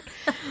major chord.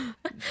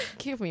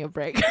 Give me a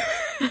break.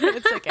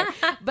 It's okay.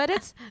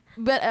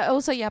 But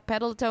also,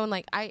 pedal tone.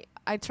 Like,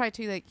 I try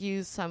to like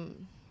use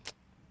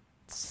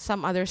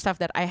some other stuff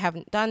that I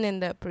haven't done in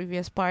the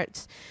previous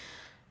parts.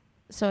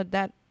 So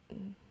that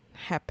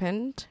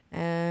happened,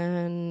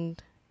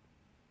 and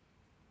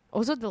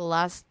also the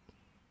last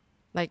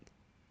like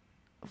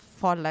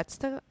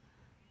vorletzte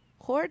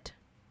chord,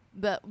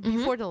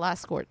 before the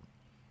last chord.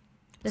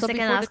 The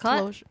second last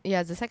chord?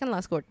 Yeah, the second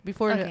last chord.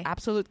 Before the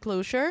absolute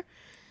closure,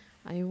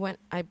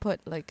 I put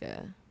like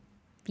a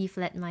B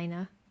flat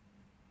minor.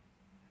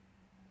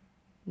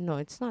 No,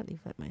 it's not E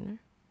flat minor.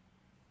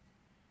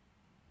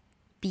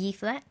 B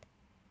flat?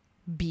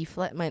 B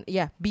flat minor.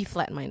 Yeah, B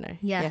flat minor.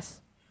 Yeah.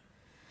 Yes.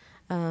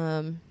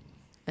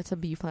 It's a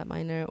B flat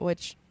minor,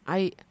 which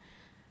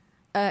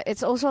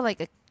it's also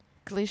like a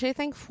cliche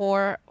thing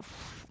for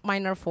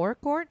minor 4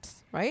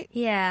 chords, right?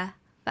 Yeah.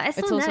 But it's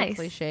so also nice.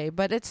 Cliche,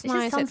 but it's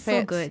nice. Just sounds it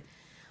fits. So good.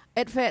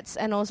 It fits,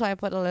 and also I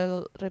put a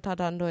little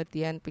ritardando at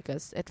the end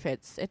because it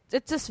fits. It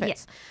just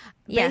fits.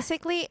 Yeah.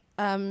 Basically,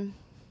 the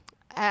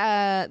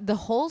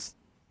whole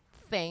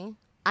thing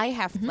I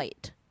have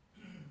played.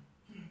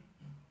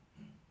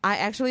 I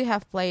actually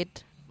have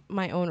played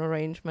my own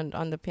arrangement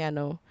on the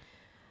piano.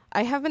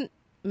 I haven't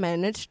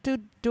managed to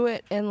do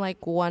it in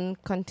like one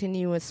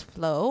continuous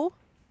flow.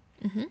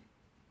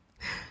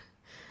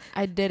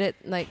 I did it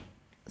like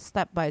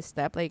step by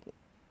step, like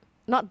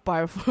not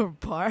bar for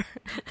bar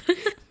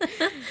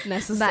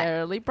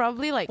necessarily, but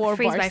probably like 4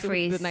 phrase bars by to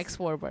phrase. the next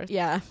 4 bars.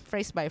 Yeah,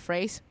 phrase by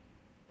phrase.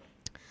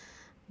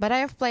 But I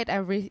have played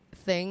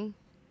everything,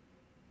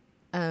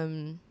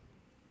 and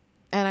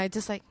I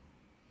just like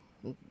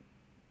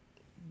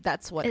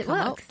that's what come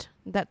out.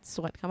 That's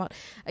what come out.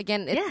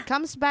 Again, it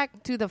comes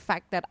back to the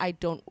fact that I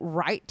don't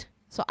write.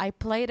 So I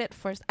played it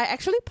first. I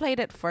actually played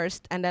it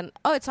first, and then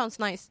it sounds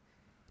nice,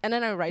 and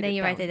then I write it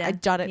down. I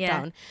jot it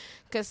down,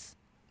 because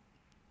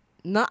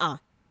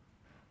not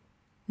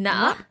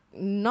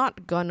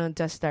gonna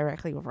just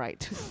directly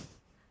write.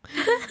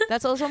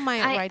 That's also my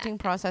writing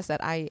process.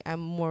 That I am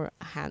more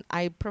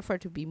I prefer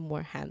to be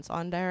more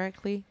hands-on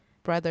directly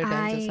rather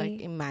than just like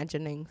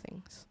imagining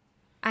things.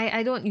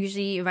 I don't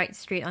usually write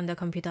straight on the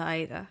computer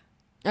either.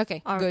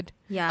 Okay, good.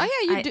 Yeah. Oh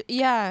yeah, you do.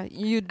 Yeah,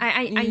 you.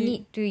 I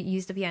need to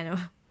use the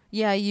piano.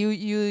 Yeah,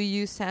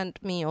 you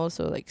sent me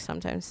also like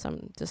sometimes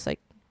some just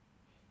like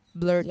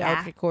blurred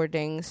out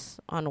recordings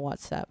on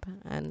WhatsApp,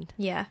 and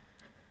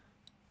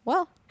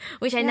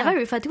which I never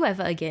refer to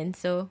ever again.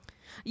 So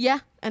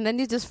and then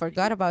you just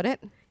forgot about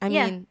it. I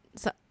mean,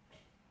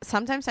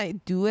 sometimes I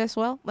do as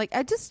well. Like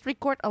I just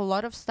record a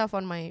lot of stuff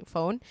on my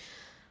phone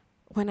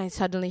when I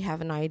suddenly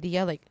have an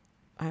idea, like,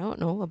 I don't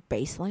know, a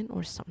bass line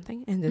or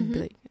something, and then be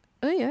like,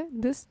 oh yeah,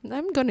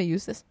 I'm gonna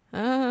use this.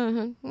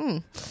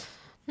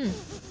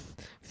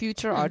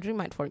 Future Audrey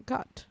might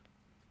forget.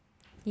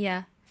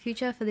 Yeah,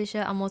 future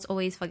Felicia almost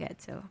always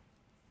forgets. So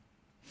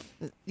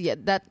yeah,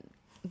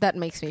 that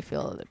makes me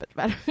feel a little bit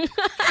better.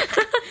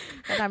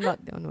 But I'm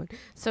not the only one.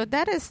 So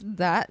that is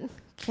that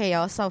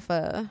chaos of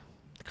a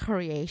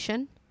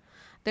creation.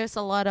 There's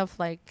a lot of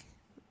like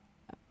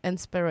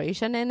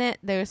inspiration in it.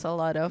 There's a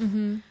lot of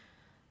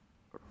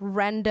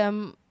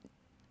random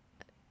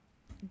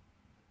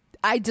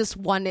I just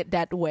want it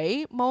that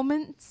way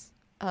moments.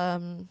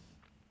 But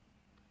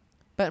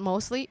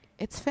mostly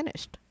it's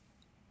finished.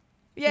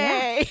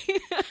 Yay!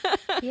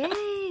 Yeah.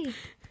 Yay!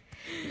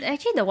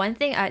 Actually,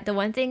 the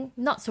one thing,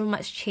 not so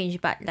much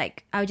change, but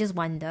like I just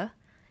wonder,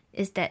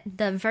 is that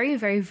the very,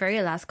 very,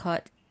 very last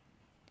chord,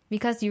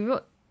 because you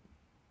wrote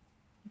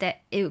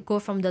that it would go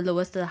from the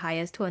lowest to the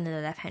highest tone in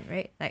the left hand,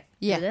 right? Like,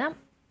 yeah.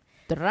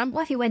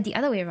 What if you went the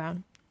other way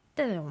around?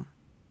 I don't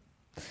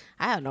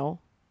know.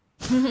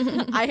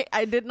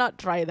 I did not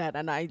try that,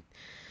 and I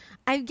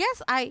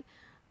guess I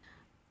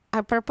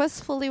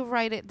purposefully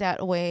write it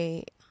that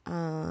way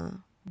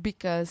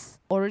because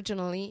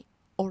originally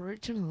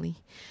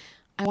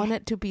I want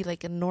it to be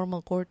like a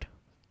normal chord.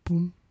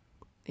 Boom.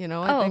 You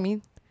know what I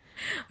mean?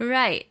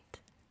 Right.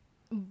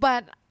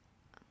 But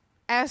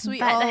as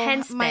we all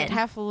might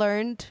have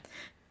learned,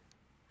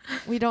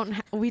 we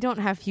don't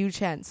have huge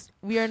hands.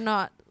 We are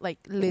not like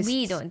lists.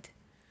 We don't.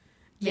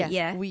 Yes,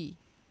 yeah. We.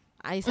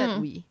 I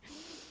said we.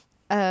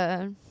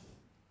 Yeah,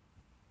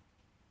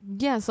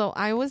 so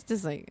I was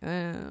just like,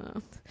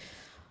 the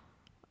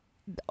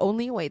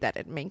only way that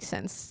it makes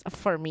sense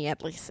for me,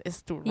 at least,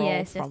 is to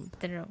roll from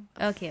the roll.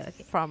 Okay.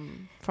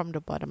 From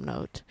the bottom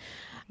note.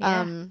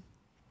 Yeah.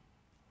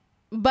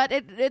 But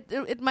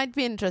it might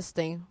be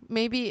interesting.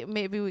 Maybe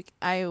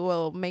I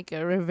will make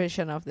a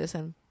revision of this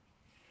and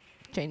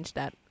change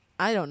that.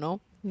 I don't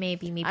know.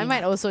 Maybe I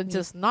might also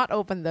just not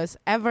open this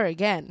ever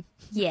again.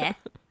 Yeah,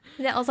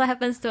 that also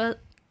happens to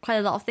quite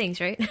a lot of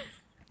things, right?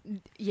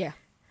 Yeah,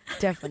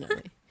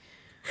 definitely.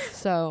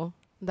 So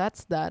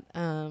that's that.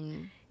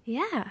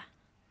 Yeah.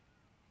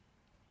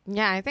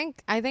 Yeah, I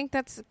think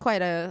that's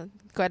quite a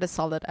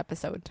solid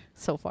episode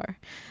so far.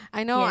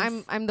 I know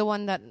I'm the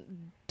one that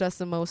does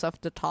the most of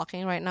the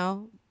talking right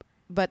now,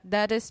 but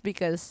that is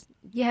because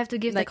you have to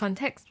give the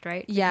context,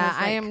 right? Yeah,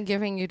 because, I am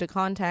giving you the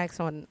context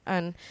on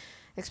an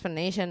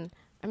explanation.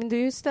 I mean, do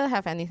you still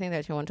have anything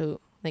that you want to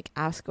like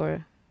ask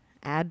or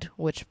add?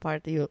 Which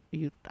part you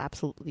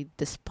absolutely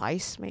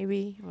despise,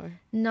 maybe?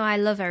 Or no, I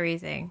love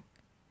everything.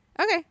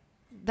 Okay,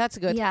 that's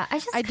good. Yeah, I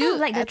kind of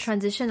like the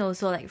transition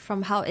also, like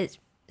from how it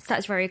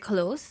starts very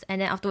close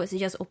and then afterwards it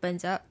just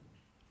opens up.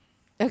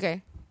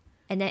 Okay.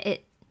 And then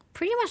it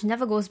pretty much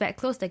never goes back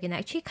closed again. I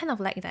actually kind of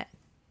like that.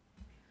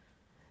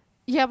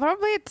 Yeah,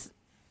 probably it's...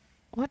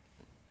 What?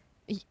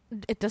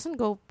 It doesn't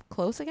go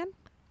close again?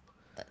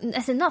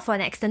 As in, not for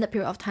an extended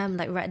period of time,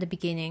 like right at the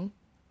beginning.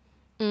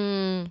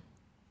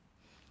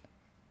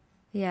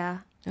 Yeah.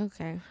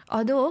 Okay.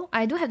 Although,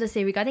 I do have to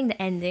say, regarding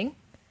the ending,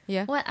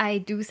 yeah, what I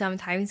do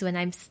sometimes when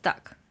I'm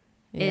stuck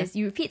is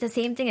you repeat the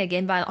same thing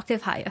again by an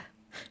octave higher.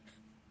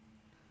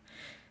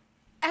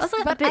 As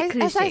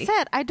I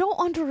said, I don't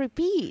want to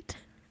repeat.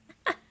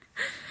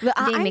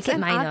 They make it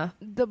minor.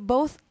 The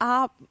both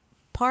up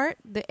part,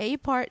 the A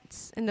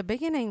parts in the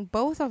beginning,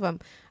 both of them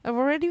are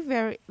already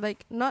very,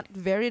 like, not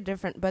very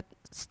different, but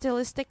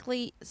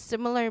stylistically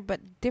similar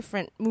but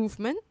different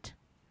movement.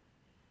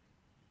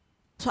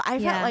 So I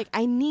felt like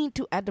I need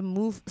to add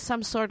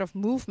some sort of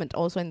movement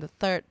also in the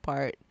third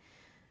part,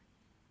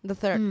 the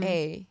third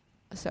A.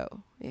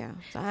 So yeah.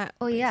 So that.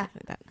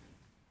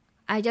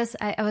 I was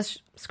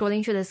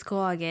scrolling through the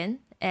score again,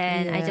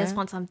 and I just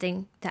found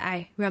something that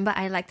I remember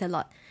I liked a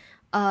lot.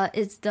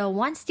 It's the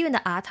one still in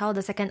the R-tile,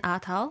 the second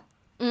R-tile,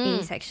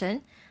 A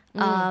section.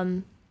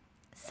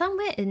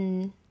 Somewhere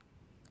in,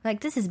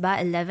 like, this is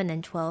bar 11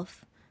 and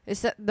 12.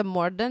 Is that the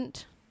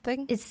mordant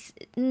thing?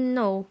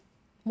 No,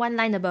 one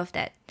line above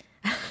that.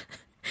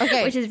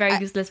 Okay. Which is very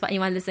useless for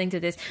anyone listening to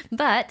this.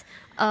 But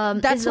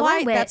that's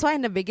why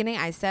in the beginning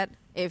I said,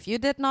 if you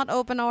did not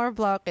open our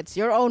blog, it's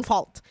your own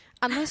fault.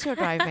 Unless you're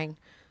driving.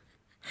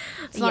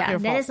 It's not your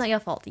fault. Then it's not your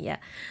fault, yeah.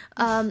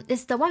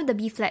 It's the one with the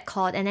B flat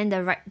chord, and then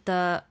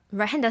the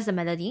right hand does the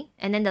melody,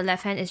 and then the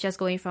left hand is just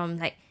going from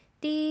like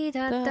dee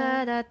da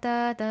da da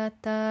da da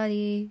da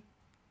dee.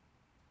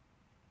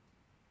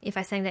 If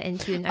I sang that in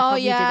tune, I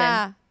probably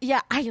didn't.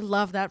 Yeah, I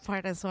love that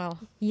part as well.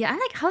 Yeah, I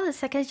like how the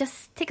seconds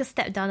just take a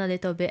step down a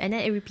little bit, and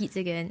then it repeats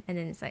again, and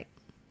then it's like...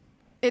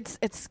 It's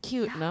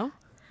cute, no?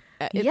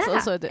 It's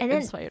also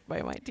inspired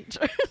by my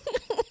teacher.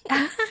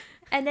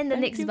 And then the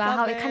next bar,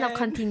 how it kind of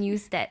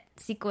continues that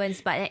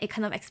sequence, but it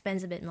kind of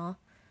expands a bit more.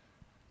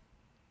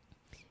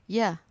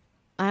 Yeah.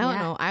 I don't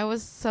know. I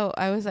was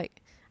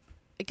like...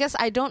 Because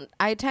I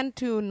tend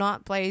to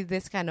not play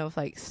this kind of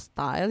like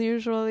style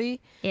usually.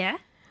 Yeah?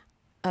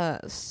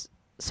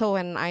 So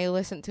when I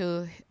listened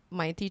to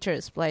my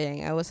teachers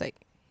playing, I was like,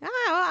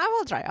 I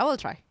will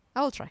try.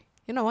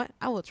 You know what?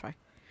 I will try.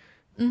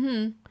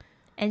 And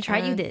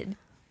tried you did.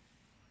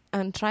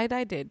 And tried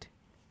I did.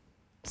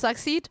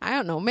 Succeed? I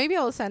don't know. Maybe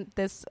I'll send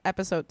this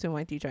episode to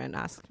my teacher and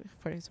ask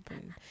for his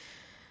opinion.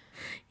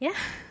 Yeah.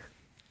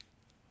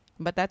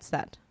 But that's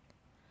that.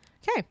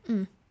 Okay.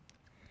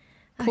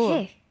 Cool.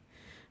 Okay.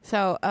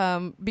 So,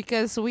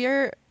 because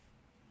we're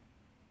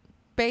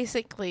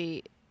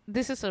basically,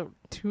 this is a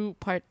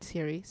 2-part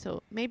series,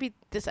 so maybe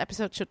this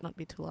episode should not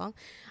be too long.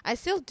 I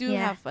still do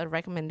have a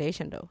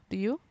recommendation, though. Do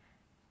you?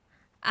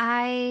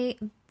 I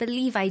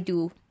believe I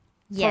do.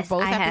 Yes, for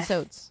both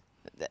episodes.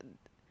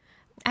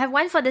 I have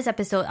one for this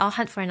episode. I'll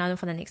hunt for another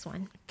for the next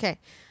one. Okay.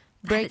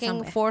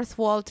 Breaking fourth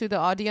wall to the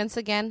audience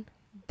again.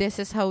 This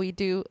is how we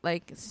do.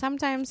 Like,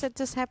 sometimes it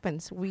just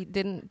happens. We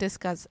didn't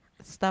discuss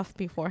stuff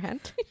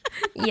beforehand.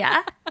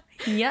 Yeah.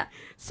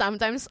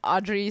 Sometimes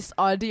Audrey's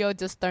audio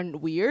just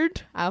turned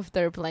weird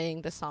after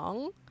playing the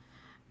song.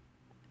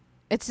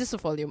 It's just the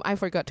volume. I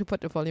forgot to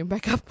put the volume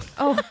back up.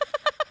 Oh.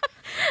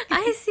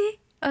 I see.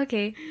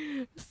 Okay.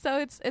 So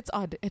it's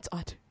odd. It's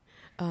odd.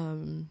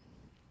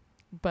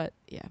 But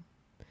yeah.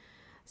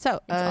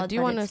 So, do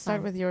you want to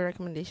start with your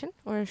recommendation,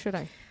 or should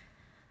I?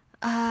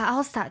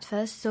 I'll start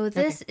first. So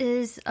this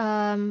is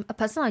a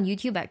person on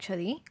YouTube,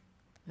 actually.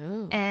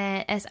 Oh.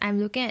 And as I'm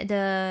looking at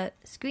the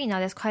screen now,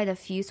 there's quite a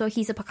few. So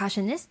he's a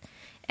percussionist,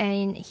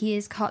 and he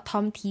is called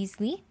Tom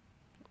Teasley,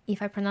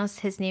 if I pronounce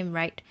his name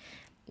right.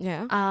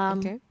 Yeah.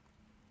 Okay.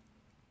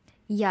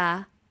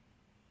 Yeah.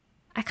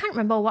 I can't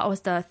remember what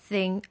was the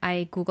thing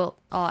I googled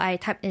or I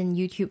typed in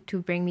YouTube to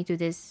bring me to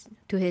his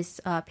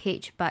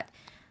page, but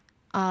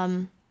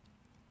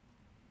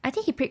I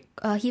think he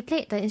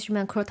played the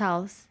instrument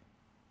crotals.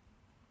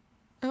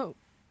 Oh.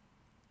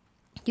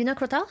 Do you know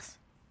crotals?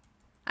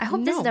 I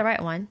hope this is the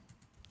right one.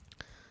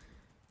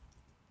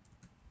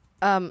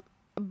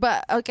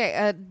 But okay.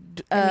 Let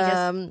me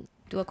just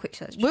do a quick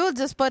search. We'll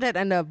just put it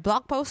in the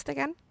blog post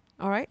again.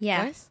 All right.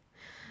 Yeah. Guys?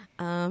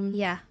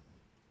 Yeah.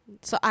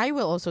 So I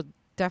will also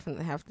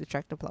definitely have to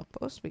check the blog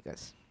post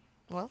because,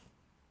 well.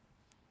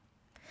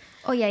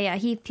 Oh yeah.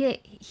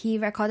 He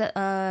recorded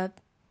a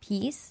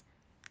piece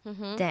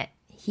that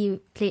he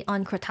played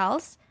on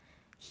crotals.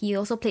 He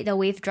also played the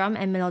wave drum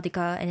and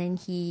melodica, and then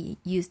he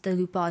used the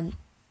loop on,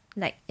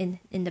 like in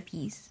the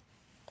piece,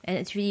 and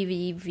it's really,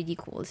 really, really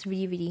cool. It's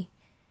really, really,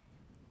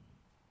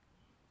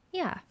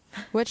 yeah.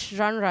 Which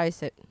genre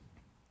is it?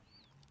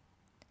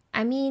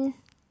 I mean,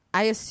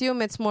 I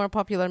assume it's more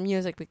popular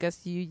music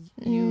because you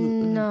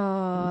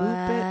no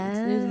loop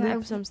it, you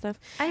loop some stuff,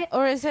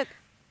 or is it?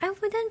 I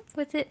wouldn't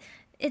put it.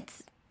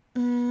 It's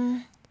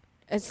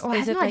is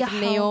it like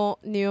neo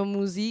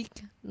music,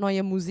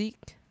 neue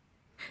Musik?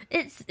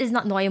 It's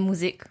not neue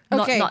Musik,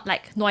 not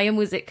like neue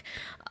Musik.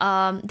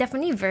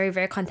 Definitely very,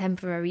 very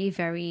contemporary,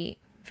 very,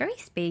 very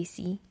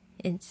spacey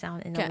in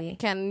sound in a way.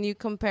 Can you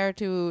compare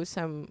to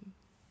some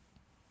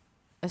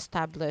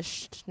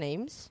established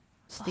names?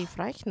 Steve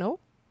Reich, no?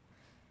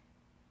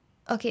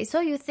 Okay, so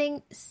you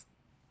think is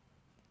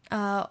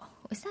there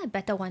a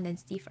better one than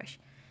Steve Reich?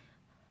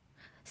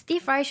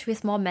 Steve Reich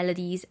with more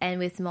melodies and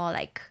with more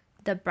like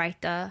the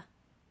brighter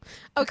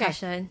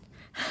percussion.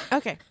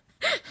 Okay.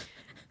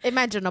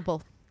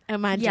 Imaginable.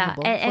 Yeah,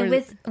 and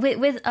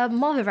with a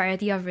more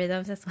variety of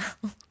rhythms as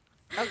well.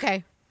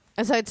 Okay.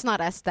 So it's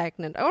not as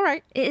stagnant. All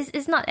right.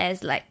 It's not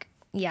as like,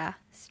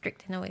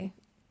 strict in a way.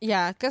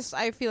 Yeah, because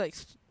I feel like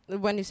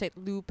when you say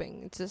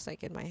looping, it's just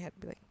like in my head,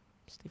 be like,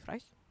 Steve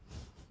Reich?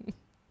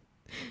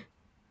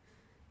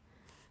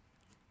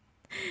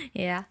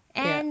 Yeah.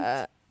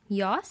 And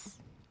yours?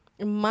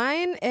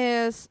 Mine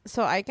is,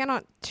 so I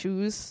cannot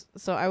choose,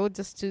 so I would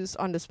just choose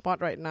on the spot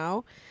right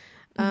now.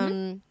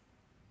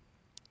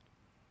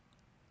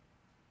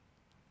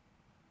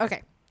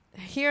 Okay,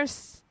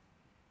 here's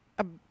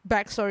a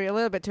backstory a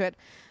little bit to it.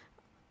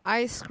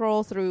 I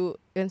scroll through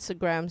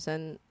Instagrams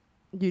and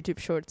YouTube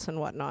shorts and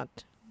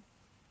whatnot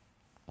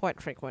quite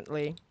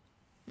frequently.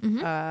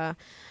 And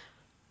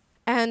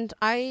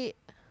I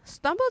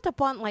stumbled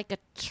upon like a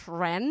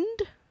trend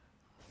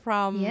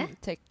from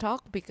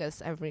TikTok,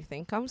 because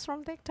everything comes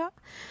from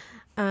TikTok,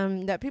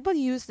 that people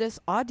use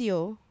this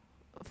audio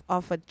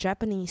of a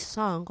Japanese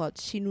song called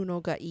Shinu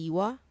no ga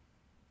Iwa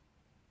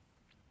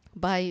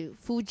by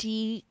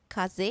Fuji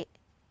Kaze,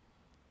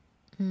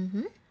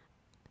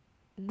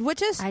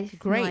 which is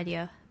great. No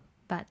idea,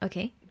 but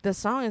okay. The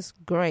song is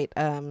great.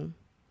 I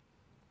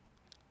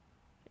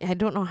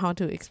don't know how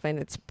to explain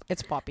it.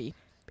 It's poppy.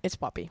 It's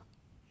poppy.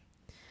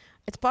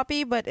 It's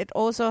poppy, but it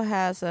also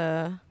has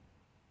a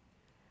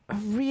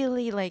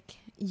really like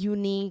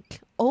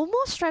unique,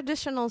 almost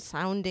traditional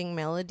sounding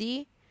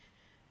melody.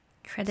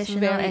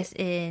 Traditional as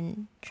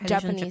in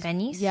traditional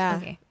Japanese? Yeah,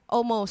 okay.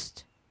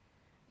 Almost.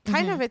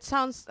 Kind of, it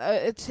sounds,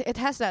 it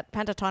has that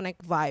pentatonic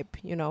vibe,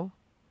 you know?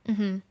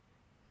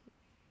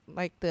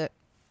 Like the,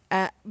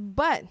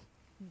 but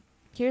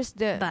here's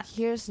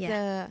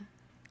the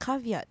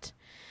caveat.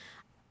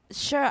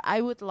 Sure,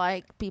 I would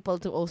like people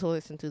to also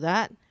listen to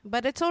that,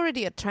 but it's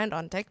already a trend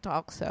on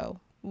TikTok, so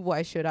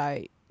why should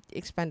I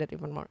expand it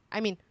even more? I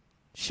mean,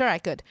 sure I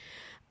could.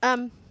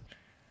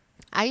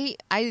 I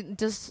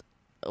just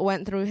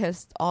went through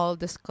his all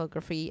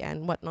discography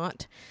and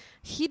whatnot,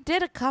 he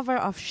did a cover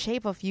of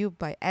Shape of You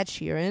by Ed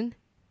Sheeran.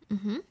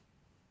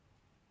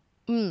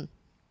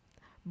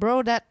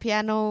 Bro, that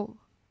piano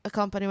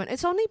accompaniment,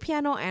 it's only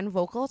piano and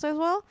vocals as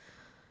well,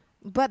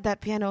 but that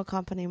piano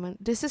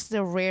accompaniment, this is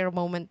the rare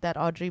moment that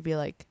Audrey be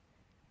like,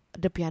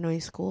 the piano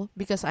is cool,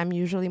 because I'm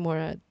usually more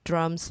a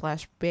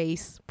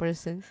drum/bass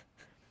person.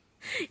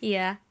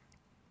 Yeah.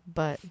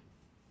 But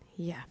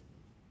yeah,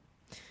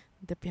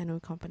 the piano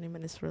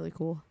accompaniment is really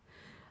cool.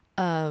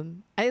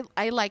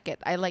 I like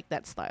it. I like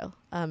that style.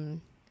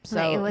 So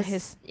like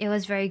it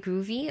was very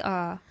groovy,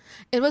 or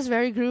it was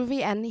very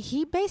groovy, and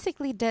he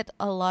basically did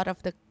a lot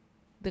of the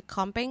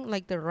comping,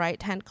 like the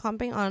right hand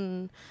comping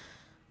on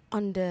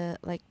the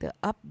like the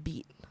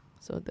upbeat,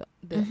 so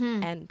the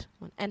end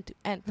one, end to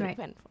end, right.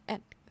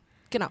 end,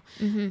 genau.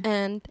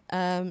 And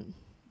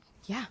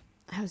yeah,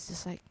 I was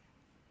just like,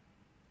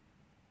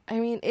 I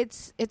mean,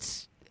 it's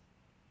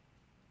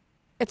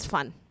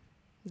fun.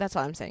 That's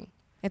all I'm saying.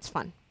 It's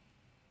fun.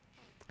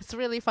 It's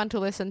really fun to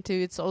listen to.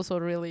 It's also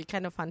really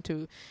kind of fun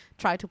to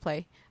try to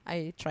play.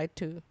 I tried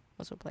to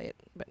also play it,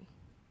 but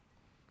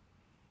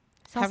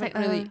haven't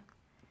really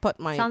put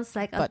my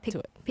butt to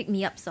it. Pick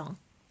me up song.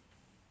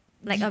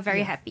 Like a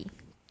very happy.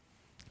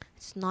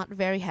 It's not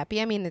very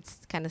happy. I mean, it's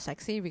kind of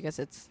sexy because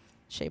it's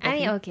Shape of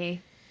You.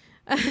 Okay.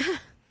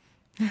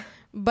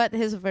 But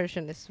his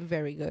version is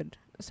very good.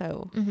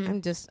 So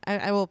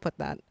I will put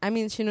that. I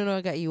mean,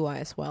 Shinano got UI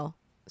as well.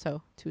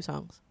 So 2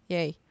 songs.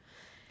 Yay.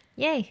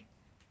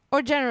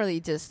 Or generally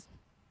just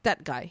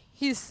that guy.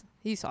 He's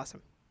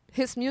awesome.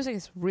 His music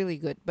is really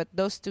good, but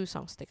those 2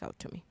 songs stick out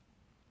to me.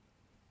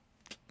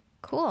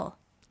 Cool.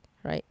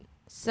 Right.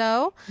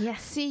 So,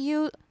 yes. See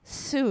you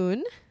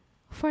soon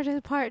for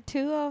the part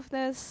 2 of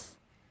this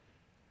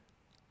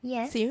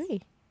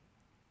series.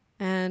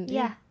 And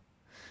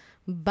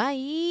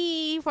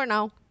bye for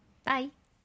now. Bye.